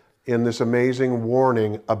here in this amazing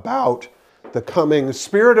warning about the coming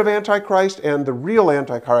spirit of Antichrist and the real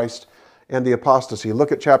Antichrist and the apostasy.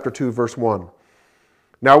 Look at chapter 2, verse 1.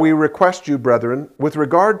 Now we request you, brethren, with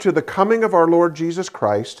regard to the coming of our Lord Jesus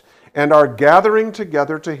Christ and our gathering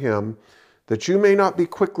together to him, that you may not be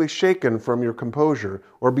quickly shaken from your composure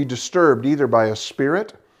or be disturbed either by a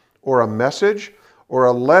spirit or a message or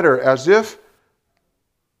a letter as if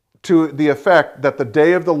to the effect that the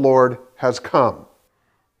day of the Lord has come.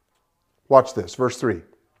 Watch this, verse 3.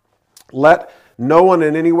 Let no one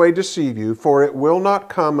in any way deceive you, for it will not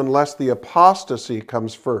come unless the apostasy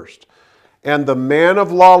comes first. And the man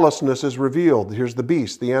of lawlessness is revealed. Here's the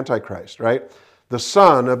beast, the Antichrist, right? The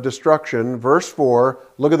son of destruction. Verse 4,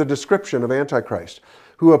 look at the description of Antichrist.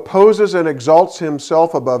 Who opposes and exalts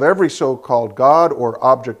himself above every so-called God or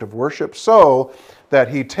object of worship, so that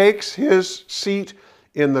he takes his seat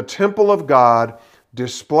in the temple of God,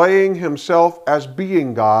 displaying himself as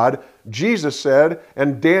being God. Jesus said,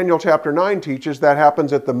 and Daniel chapter 9 teaches, that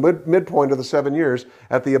happens at the midpoint of the 7 years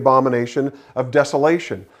at the abomination of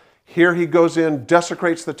desolation. Here he goes in,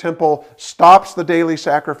 desecrates the temple, stops the daily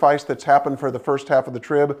sacrifice that's happened for the first half of the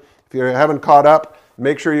trib. If you haven't caught up,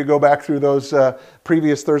 make sure you go back through those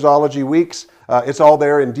previous Thursology weeks. It's all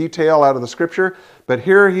there in detail out of the scripture. But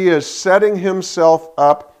here he is setting himself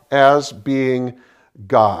up as being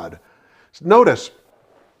God. Notice,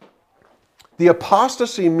 the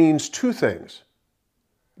apostasy means 2 things.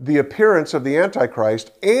 The appearance of the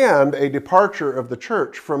Antichrist and a departure of the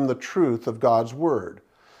church from the truth of God's word.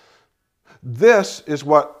 This is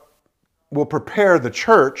what will prepare the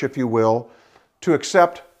church, if you will, to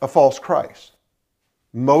accept a false Christ.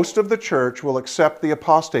 Most of the church will accept the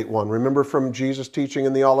apostate one. Remember from Jesus' teaching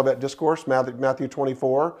in the Olivet Discourse, Matthew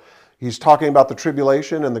 24? He's talking about the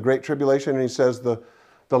tribulation and the great tribulation, and he says the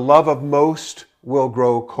love of most will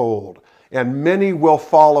grow cold, and many will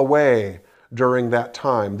fall away during that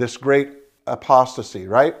time, this great apostasy,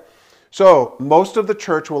 right? So most of the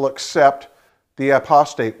church will accept the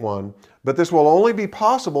apostate one, but this will only be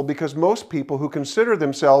possible because most people who consider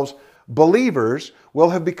themselves believers will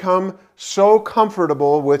have become so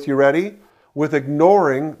comfortable with, you ready, with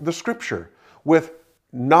ignoring the scripture, with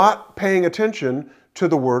not paying attention to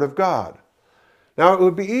the word of God. Now, it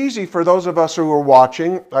would be easy for those of us who are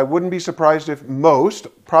watching. I wouldn't be surprised if most,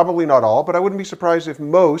 probably not all, but I wouldn't be surprised if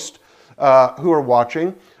most who are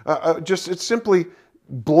watching just simply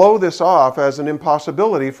blow this off as an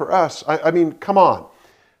impossibility for us. I mean, come on.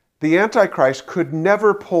 The Antichrist could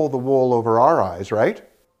never pull the wool over our eyes, right?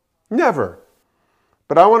 Never.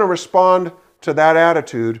 But I want to respond to that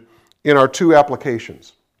attitude in our two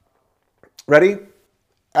applications. Ready?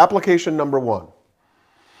 Application number one.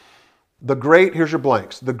 Here's your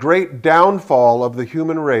blanks. The great downfall of the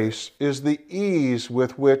human race is the ease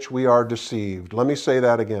with which we are deceived. Let me say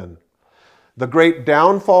that again. The great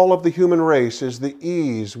downfall of the human race is the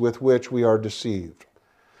ease with which we are deceived.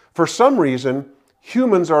 For some reason,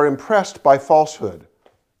 humans are impressed by falsehood,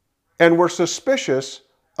 and we're suspicious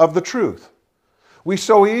of the truth. We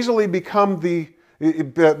so easily become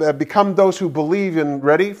those who believe in,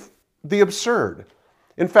 ready, the absurd.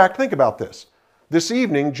 In fact, think about this. This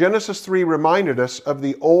evening, Genesis 3 reminded us of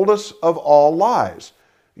the oldest of all lies.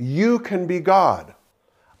 You can be God.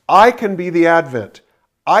 I can be the Advent.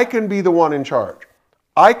 I can be the one in charge.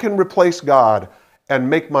 I can replace God and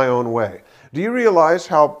make my own way. Do you realize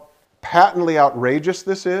how patently outrageous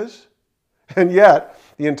this is? And yet,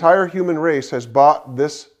 the entire human race has bought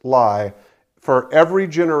this lie for every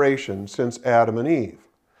generation since Adam and Eve.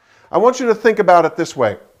 I want you to think about it this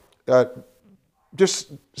way.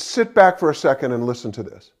 Just sit back for a second and listen to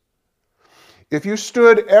this. If you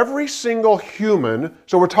stood every single human,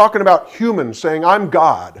 so we're talking about humans saying, I'm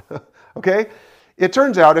God, okay? It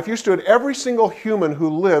turns out if you stood every single human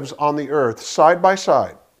who lives on the earth side by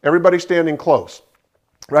side, everybody standing close,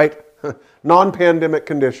 right? Non-pandemic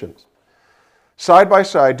conditions. Side by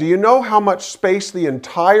side, do you know how much space the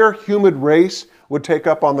entire human race would take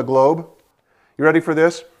up on the globe? You ready for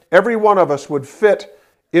this? Every one of us would fit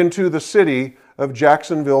into the city of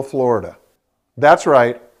Jacksonville, Florida. That's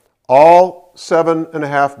right, all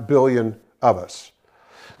 7.5 billion of us.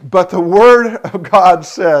 But the Word of God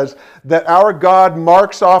says that our God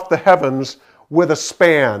marks off the heavens with a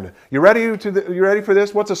span. You ready for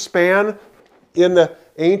this? What's a span? In the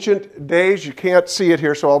ancient days, you can't see it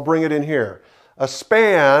here, so I'll bring it in here. A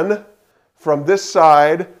span from this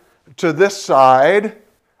side to this side,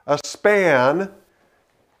 a span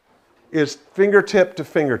is fingertip to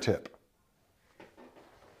fingertip.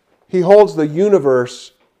 He holds the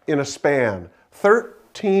universe in a span,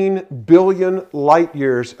 13 billion light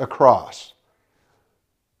years across.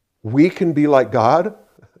 We can be like God?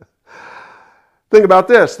 Think about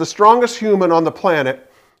this. The strongest human on the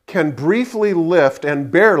planet can briefly lift and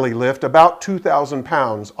barely lift about 2,000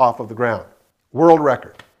 pounds off of the ground. World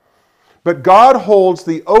record. But God holds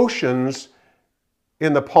the oceans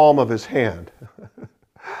in the palm of His hand.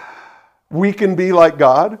 We can be like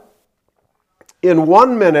God. In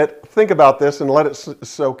 1 minute, think about this and let it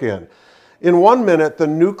soak in. In 1 minute, the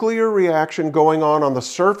nuclear reaction going on the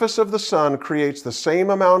surface of the sun creates the same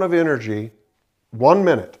amount of energy, 1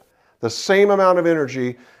 minute, the same amount of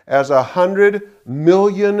energy as 100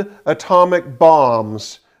 million atomic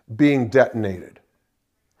bombs being detonated.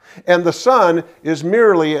 And the sun is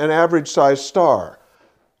merely an average-sized star.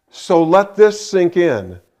 So let this sink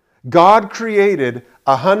in. God created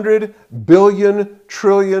 100 billion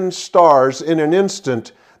trillion stars in an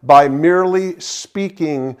instant by merely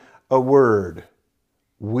speaking a word.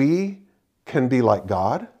 We can be like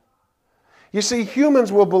God? You see,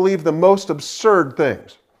 humans will believe the most absurd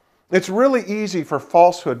things. It's really easy for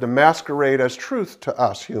falsehood to masquerade as truth to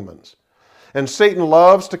us humans. And Satan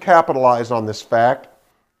loves to capitalize on this fact.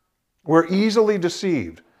 We're easily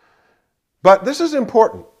deceived. But this is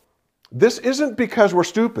important. This isn't because we're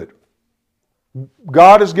stupid.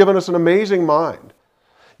 God has given us an amazing mind.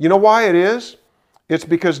 You know why it is? It's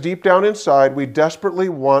because deep down inside we desperately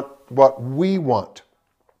want what we want.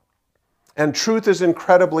 And truth is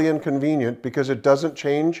incredibly inconvenient because it doesn't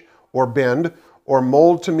change or bend or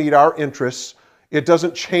mold to meet our interests. It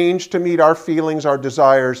doesn't change to meet our feelings, our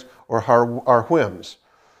desires, or our whims.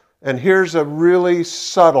 And here's a really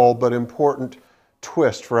subtle but important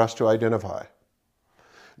twist for us to identify.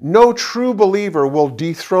 No true believer will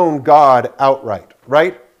dethrone God outright,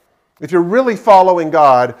 right? If you're really following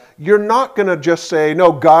God, you're not going to just say,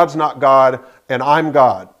 no, God's not God and I'm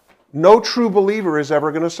God. No true believer is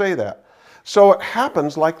ever going to say that. So it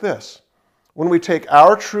happens like this. When we take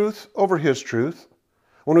our truth over His truth,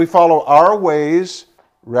 when we follow our ways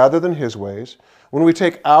rather than His ways, when we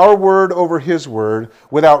take our word over His word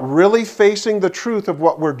without really facing the truth of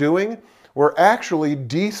what we're doing, we're actually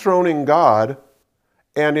dethroning God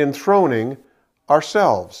and enthroning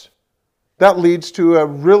ourselves. That leads to a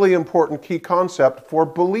really important key concept for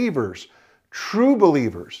believers, true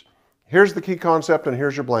believers. Here's the key concept and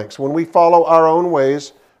here's your blanks. When we follow our own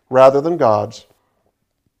ways rather than God's,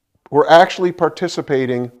 we're actually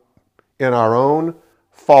participating in our own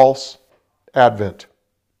false advent.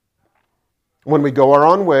 When we go our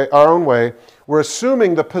own way, we're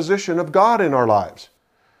assuming the position of God in our lives.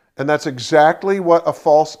 And that's exactly what a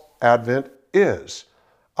false advent is.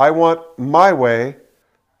 I want my way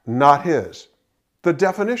not his. The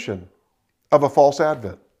definition of a false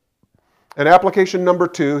advent. And application number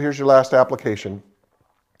 2, here's your last application.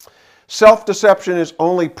 Self-deception is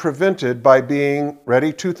only prevented by being,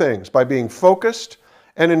 ready, 2 things, by being focused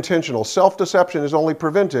and intentional. Self-deception is only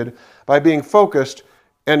prevented by being focused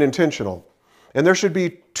and intentional. And there should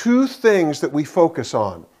be 2 things that we focus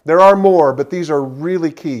on. There are more, but these are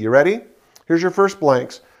really key. You ready? Here's your first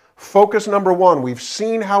blanks. Focus number 1. We've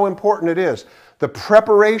seen how important it is. The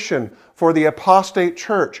preparation for the apostate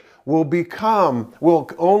church will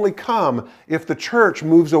only come if the church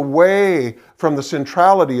moves away from the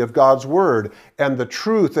centrality of God's Word and the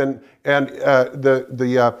truth and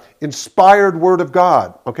the inspired Word of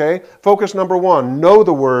God. Okay? Focus number 1, know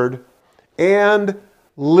the Word and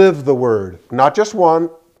live the Word. Not just one.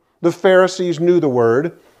 The Pharisees knew the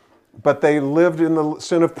Word, but they lived in the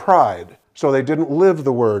sin of pride. So they didn't live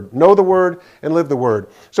the Word. Know the Word and live the Word.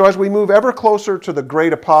 So as we move ever closer to the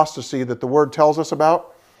great apostasy that the Word tells us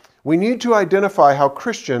about, we need to identify how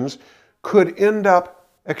Christians could end up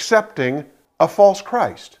accepting a false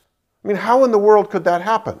Christ. I mean, how in the world could that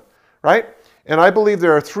happen, right? And I believe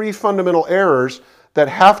there are 3 fundamental errors that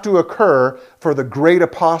have to occur for the great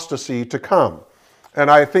apostasy to come.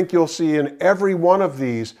 And I think you'll see in every one of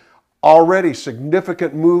these already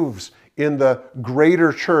significant moves in the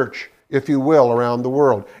greater church, if you will, around the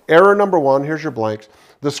world. Error number 1, here's your blanks.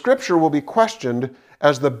 The Scripture will be questioned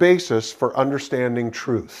as the basis for understanding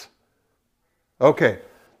truth. Okay,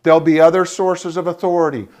 there'll be other sources of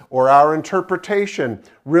authority, or our interpretation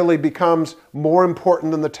really becomes more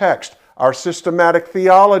important than the text. Our systematic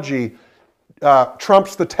theology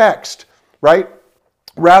trumps the text, right?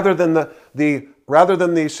 Rather than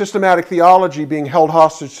the systematic theology being held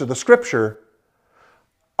hostage to the Scripture,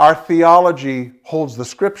 our theology holds the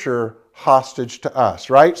Scripture hostage to us,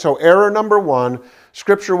 right? So error number 1,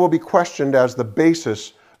 Scripture will be questioned as the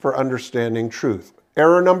basis for understanding truth.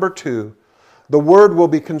 Error number 2, the Word will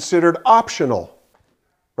be considered optional,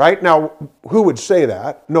 right? Now, who would say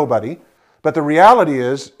that? Nobody. But the reality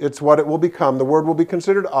is, it's what it will become. The Word will be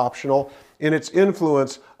considered optional in its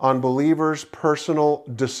influence on believers' personal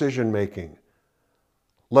decision-making.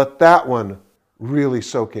 Let that one really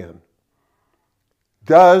soak in.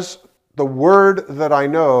 Does the Word that I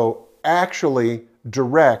know actually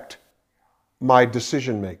direct my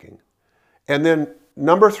decision-making? And then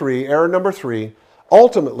error number 3,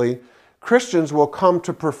 ultimately, Christians will come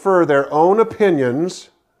to prefer their own opinions.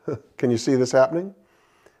 Can you see this happening?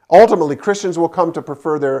 Ultimately, Christians will come to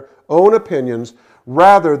prefer their own opinions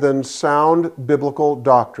rather than sound biblical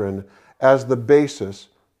doctrine as the basis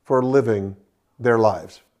for living their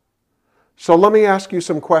lives. So let me ask you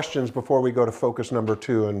some questions before we go to focus number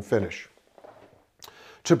 2 and finish.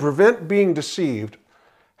 To prevent being deceived,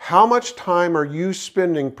 how much time are you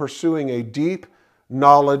spending pursuing a deep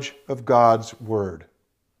knowledge of God's Word?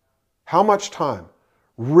 How much time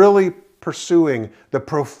really pursuing the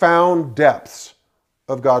profound depths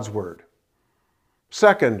of God's Word?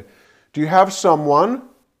 Second, do you have someone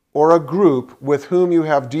or a group with whom you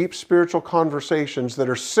have deep spiritual conversations that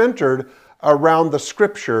are centered around the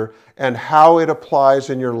Scripture and how it applies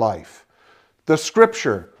in your life? The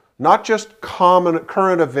Scripture, not just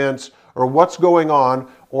current events or what's going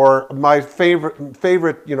on, or my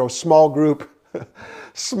favorite small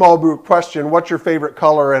group question, what's your favorite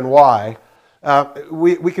color and why?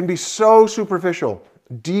 We can be so superficial.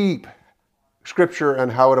 Deep Scripture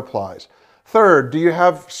and how it applies. Third, do you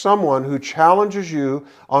have someone who challenges you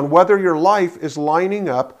on whether your life is lining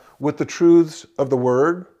up with the truths of the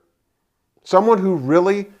Word? Someone who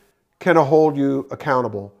really can hold you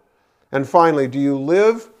accountable. And finally, do you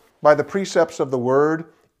live by the precepts of the Word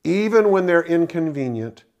even when they're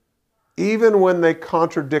inconvenient, even when they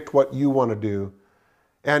contradict what you want to do,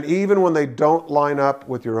 and even when they don't line up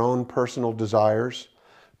with your own personal desires?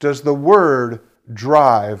 Does the Word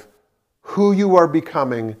drive who you are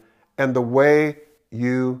becoming and the way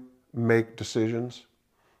you make decisions?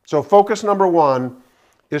 So focus number 1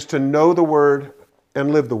 is to know the Word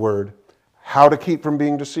and live the Word. How to keep from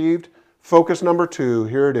being deceived? Focus number 2,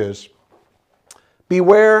 here it is.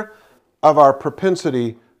 Beware of our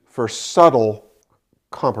propensity for subtle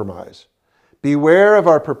compromise. Beware of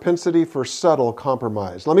our propensity for subtle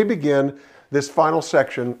compromise. Let me begin this final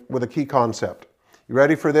section with a key concept. You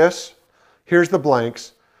ready for this? Here's the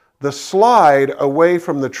blanks. The slide away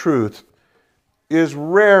from the truth is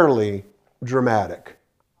rarely dramatic.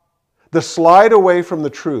 The slide away from the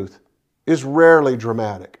truth is rarely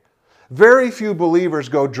dramatic. Very few believers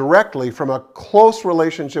go directly from a close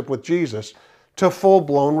relationship with Jesus to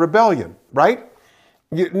full-blown rebellion, right?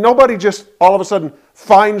 Nobody just all of a sudden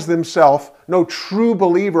finds themselves, no true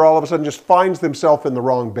believer all of a sudden just finds themselves in the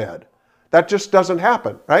wrong bed. That just doesn't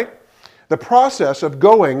happen, right? The process of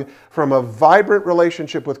going from a vibrant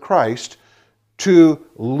relationship with Christ to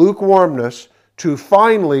lukewarmness to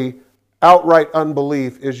finally outright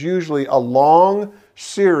unbelief is usually a long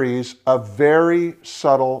series of very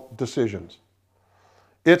subtle decisions.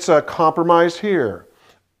 It's a compromise here,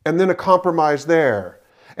 and then a compromise there,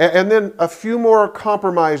 and then a few more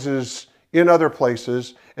compromises in other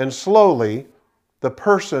places, and slowly the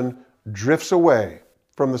person drifts away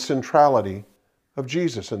from the centrality of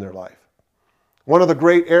Jesus in their life. One of the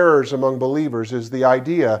great errors among believers is the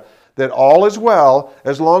idea that all is well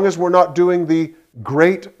as long as we're not doing the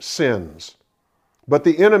great sins. But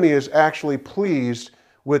the enemy is actually pleased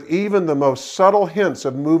with even the most subtle hints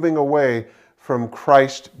of moving away from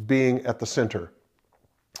Christ being at the center.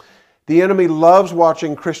 The enemy loves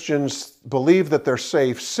watching Christians believe that they're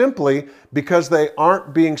safe simply because they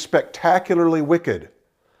aren't being spectacularly wicked.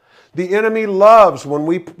 The enemy loves when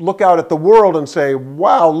we look out at the world and say,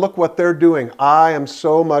 wow, look what they're doing. I am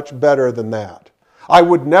so much better than that. I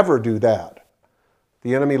would never do that.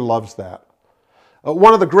 The enemy loves that.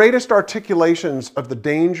 One of the greatest articulations of the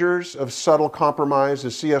dangers of subtle compromise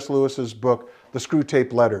is C.S. Lewis's book, The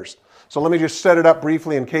Screwtape Letters. So let me just set it up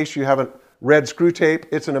briefly in case you haven't read Screwtape.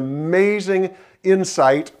 It's an amazing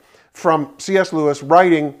insight from C.S. Lewis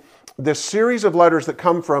writing this series of letters that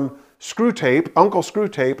come from Screwtape, Uncle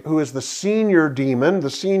Screwtape, who is the senior demon, the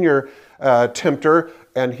senior tempter,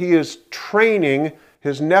 and he is training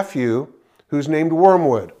his nephew, who's named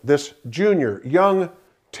Wormwood, this junior, young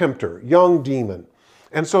tempter, young demon.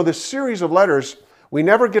 And so this series of letters, we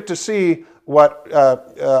never get to see what,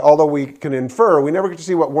 although we can infer, we never get to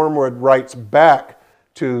see what Wormwood writes back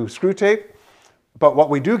to Screwtape. But what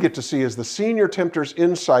we do get to see is the senior tempter's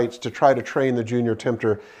insights to try to train the junior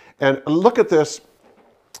tempter. And look at this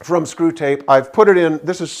from Screwtape. I've put it in.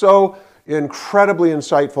 This is so incredibly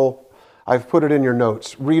insightful. I've put it in your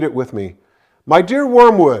notes. Read it with me. My dear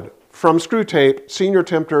Wormwood, from Screwtape, senior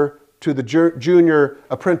tempter to the junior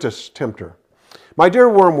apprentice tempter. My dear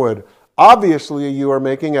Wormwood, obviously you are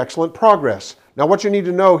making excellent progress. Now what you need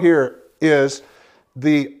to know here is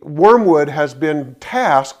the Wormwood has been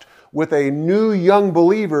tasked with a new young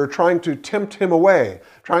believer trying to tempt him away,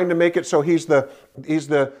 trying to make it so he's the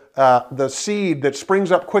seed that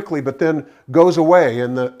springs up quickly but then goes away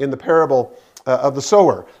in the parable of the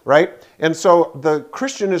sower, right? And so the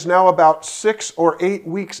Christian is now about 6 or 8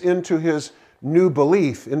 weeks into his new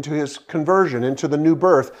belief, into his conversion, into the new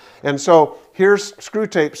birth. And so here's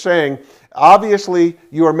Screwtape saying, obviously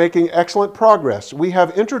you are making excellent progress. We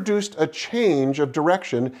have introduced a change of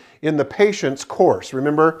direction in the patient's course.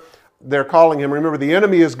 Remember, they're calling him, remember the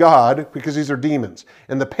enemy is God because these are demons.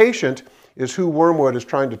 And the patient is who Wormwood is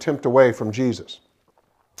trying to tempt away from Jesus.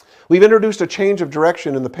 We've introduced a change of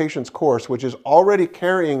direction in the patient's course, which is already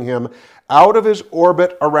carrying him out of his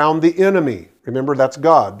orbit around the enemy. Remember, that's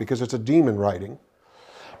God, because it's a demon writing.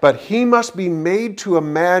 But he must be made to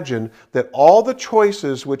imagine that all the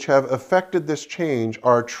choices which have affected this change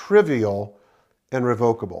are trivial and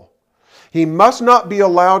revocable. He must not be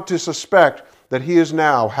allowed to suspect that he is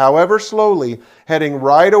now, however slowly, heading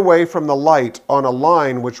right away from the light on a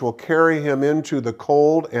line which will carry him into the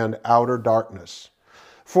cold and outer darkness.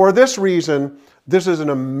 For this reason, this is an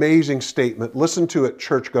amazing statement. Listen to it,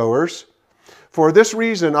 churchgoers. For this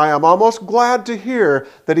reason, I am almost glad to hear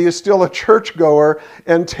that he is still a churchgoer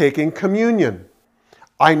and taking communion.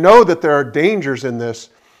 I know that there are dangers in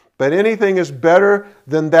this, but anything is better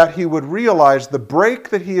than that he would realize the break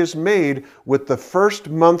that he has made with the first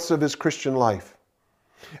months of his Christian life.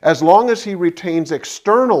 As long as he retains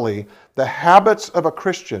externally the habits of a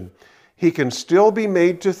Christian, he can still be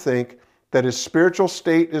made to think that his spiritual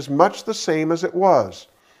state is much the same as it was.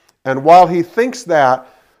 And while he thinks that,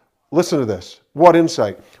 listen to this, what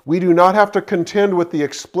insight. We do not have to contend with the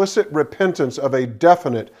explicit repentance of a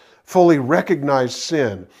definite, fully recognized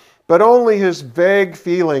sin, but only his vague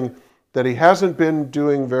feeling that he hasn't been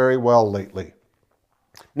doing very well lately.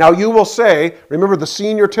 Now you will say, remember the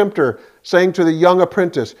senior tempter saying to the young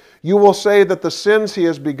apprentice, you will say that the sins he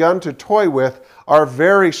has begun to toy with are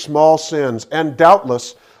very small sins, and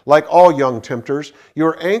doubtless, like all young tempters, you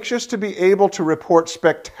are anxious to be able to report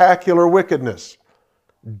spectacular wickedness.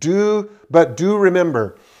 But do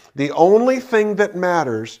remember, the only thing that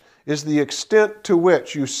matters is the extent to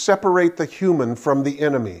which you separate the human from the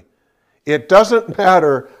enemy. It doesn't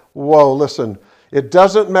matter, it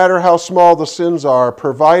doesn't matter how small the sins are,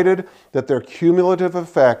 provided that their cumulative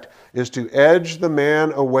effect is to edge the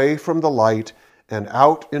man away from the light and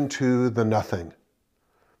out into the nothing.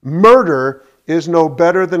 Murder is no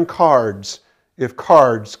better than cards if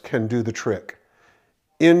cards can do the trick.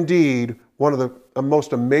 Indeed, one of the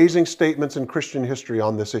most amazing statements in Christian history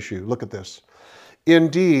on this issue. Look at this.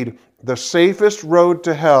 Indeed, the safest road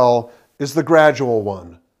to hell is the gradual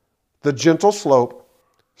one, the gentle slope,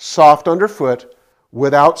 soft underfoot,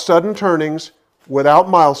 without sudden turnings, without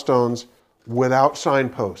milestones, without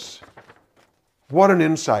signposts. What an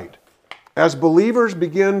insight. As believers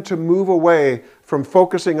begin to move away from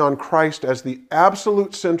focusing on Christ as the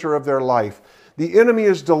absolute center of their life, the enemy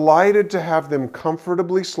is delighted to have them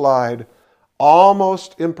comfortably slide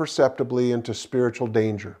almost imperceptibly into spiritual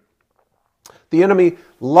danger. The enemy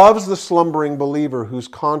loves the slumbering believer whose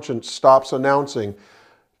conscience stops announcing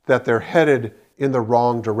that they're headed in the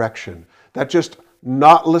wrong direction. That just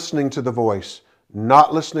not listening to the voice,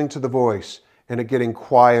 and it getting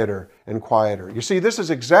quieter and quieter. You see, this is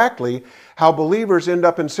exactly how believers end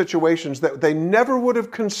up in situations that they never would have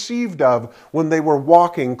conceived of when they were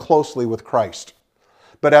walking closely with Christ.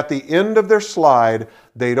 But at the end of their slide,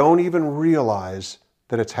 they don't even realize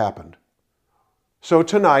that it's happened. So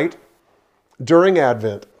tonight, during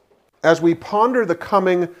Advent, as we ponder the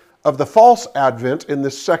coming of the false Advent in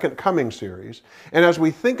this Second Coming series, and as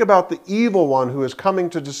we think about the evil one who is coming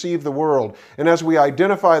to deceive the world, and as we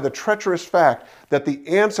identify the treacherous fact that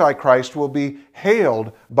the Antichrist will be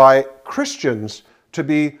hailed by Christians to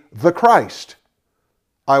be the Christ,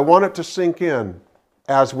 I want it to sink in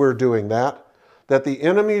as we're doing that the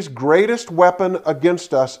enemy's greatest weapon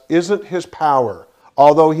against us isn't his power,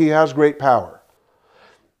 although he has great power.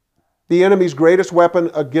 The enemy's greatest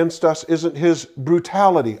weapon against us isn't his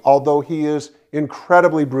brutality, although he is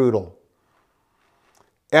incredibly brutal.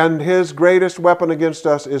 And his greatest weapon against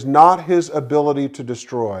us is not his ability to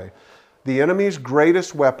destroy. The enemy's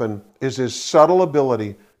greatest weapon is his subtle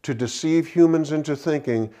ability to deceive humans into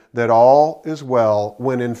thinking that all is well,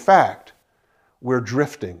 when in fact we're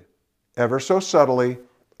drifting ever so subtly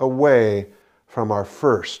away from our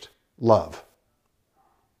first love.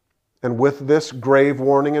 And with this grave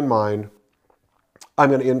warning in mind, I'm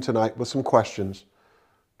going to end tonight with some questions.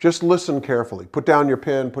 Just listen carefully. Put down your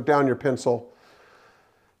pen, put down your pencil,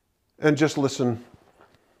 and just listen.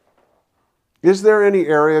 Is there any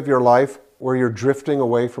area of your life where you're drifting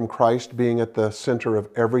away from Christ being at the center of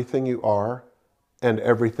everything you are and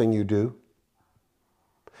everything you do?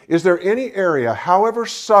 Is there any area, however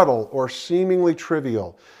subtle or seemingly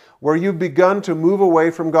trivial, where you've begun to move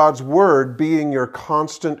away from God's Word being your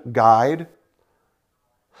constant guide?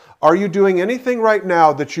 Are you doing anything right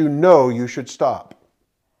now that you know you should stop?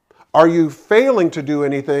 Are you failing to do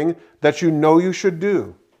anything that you know you should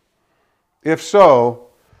do? If so,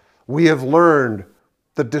 we have learned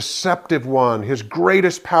the deceptive one, his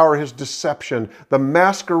greatest power, his deception, the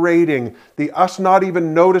masquerading, the us not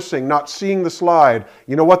even noticing, not seeing the slide.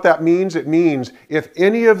 You know what that means? It means if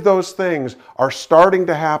any of those things are starting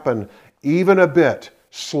to happen, even a bit,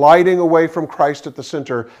 sliding away from Christ at the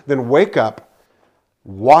center, then wake up,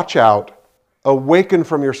 watch out, awaken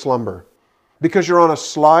from your slumber, because you're on a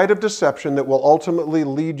slide of deception that will ultimately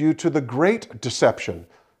lead you to the great deception,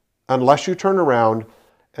 unless you turn around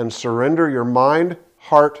and surrender your mind,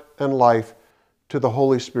 heart, and life to the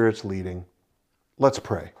Holy Spirit's leading. Let's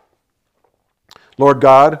pray. Lord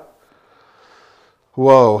God,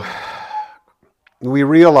 we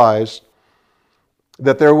realize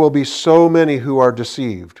that there will be so many who are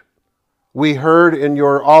deceived. We heard in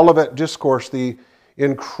your Olivet Discourse the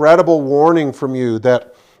incredible warning from you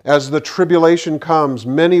that as the tribulation comes,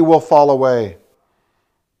 many will fall away.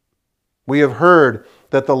 We have heard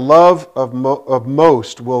that the love of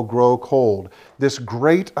most will grow cold. This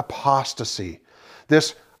great apostasy,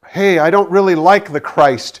 this, hey, I don't really like the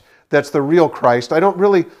Christ that's the real Christ. I don't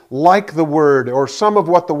really like the Word or some of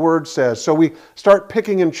what the Word says. So we start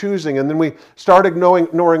picking and choosing, and then we start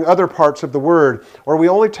ignoring other parts of the Word, or we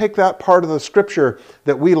only take that part of the Scripture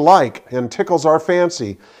that we like and tickles our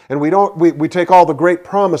fancy, and we take all the great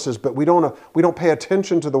promises, but we don't pay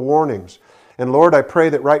attention to the warnings. And Lord, I pray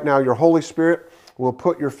that right now your Holy Spirit will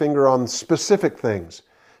put your finger on specific things,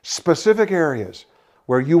 specific areas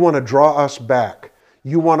where you want to draw us back.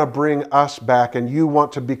 You want to bring us back, and you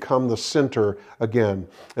want to become the center again.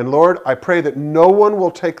 And Lord, I pray that no one will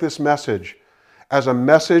take this message as a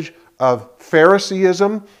message of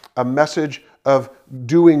Phariseeism, a message of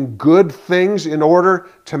doing good things in order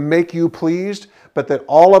to make you pleased, but that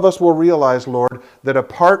all of us will realize, Lord, that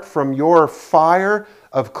apart from your fire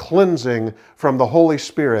of cleansing from the Holy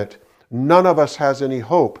Spirit, none of us has any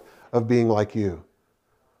hope of being like you.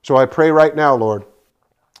 So I pray right now, Lord,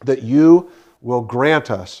 that you will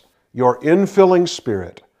grant us your infilling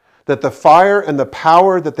Spirit, that the fire and the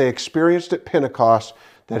power that they experienced at Pentecost,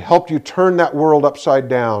 that helped you turn that world upside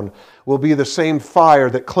down will be the same fire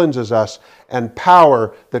that cleanses us and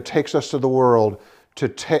power that takes us to the world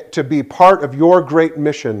to be part of your great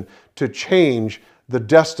mission to change the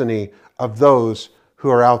destiny of those who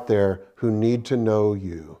are out there who need to know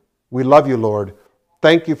you. We love you, Lord.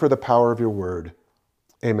 Thank you for the power of your word.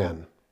 Amen.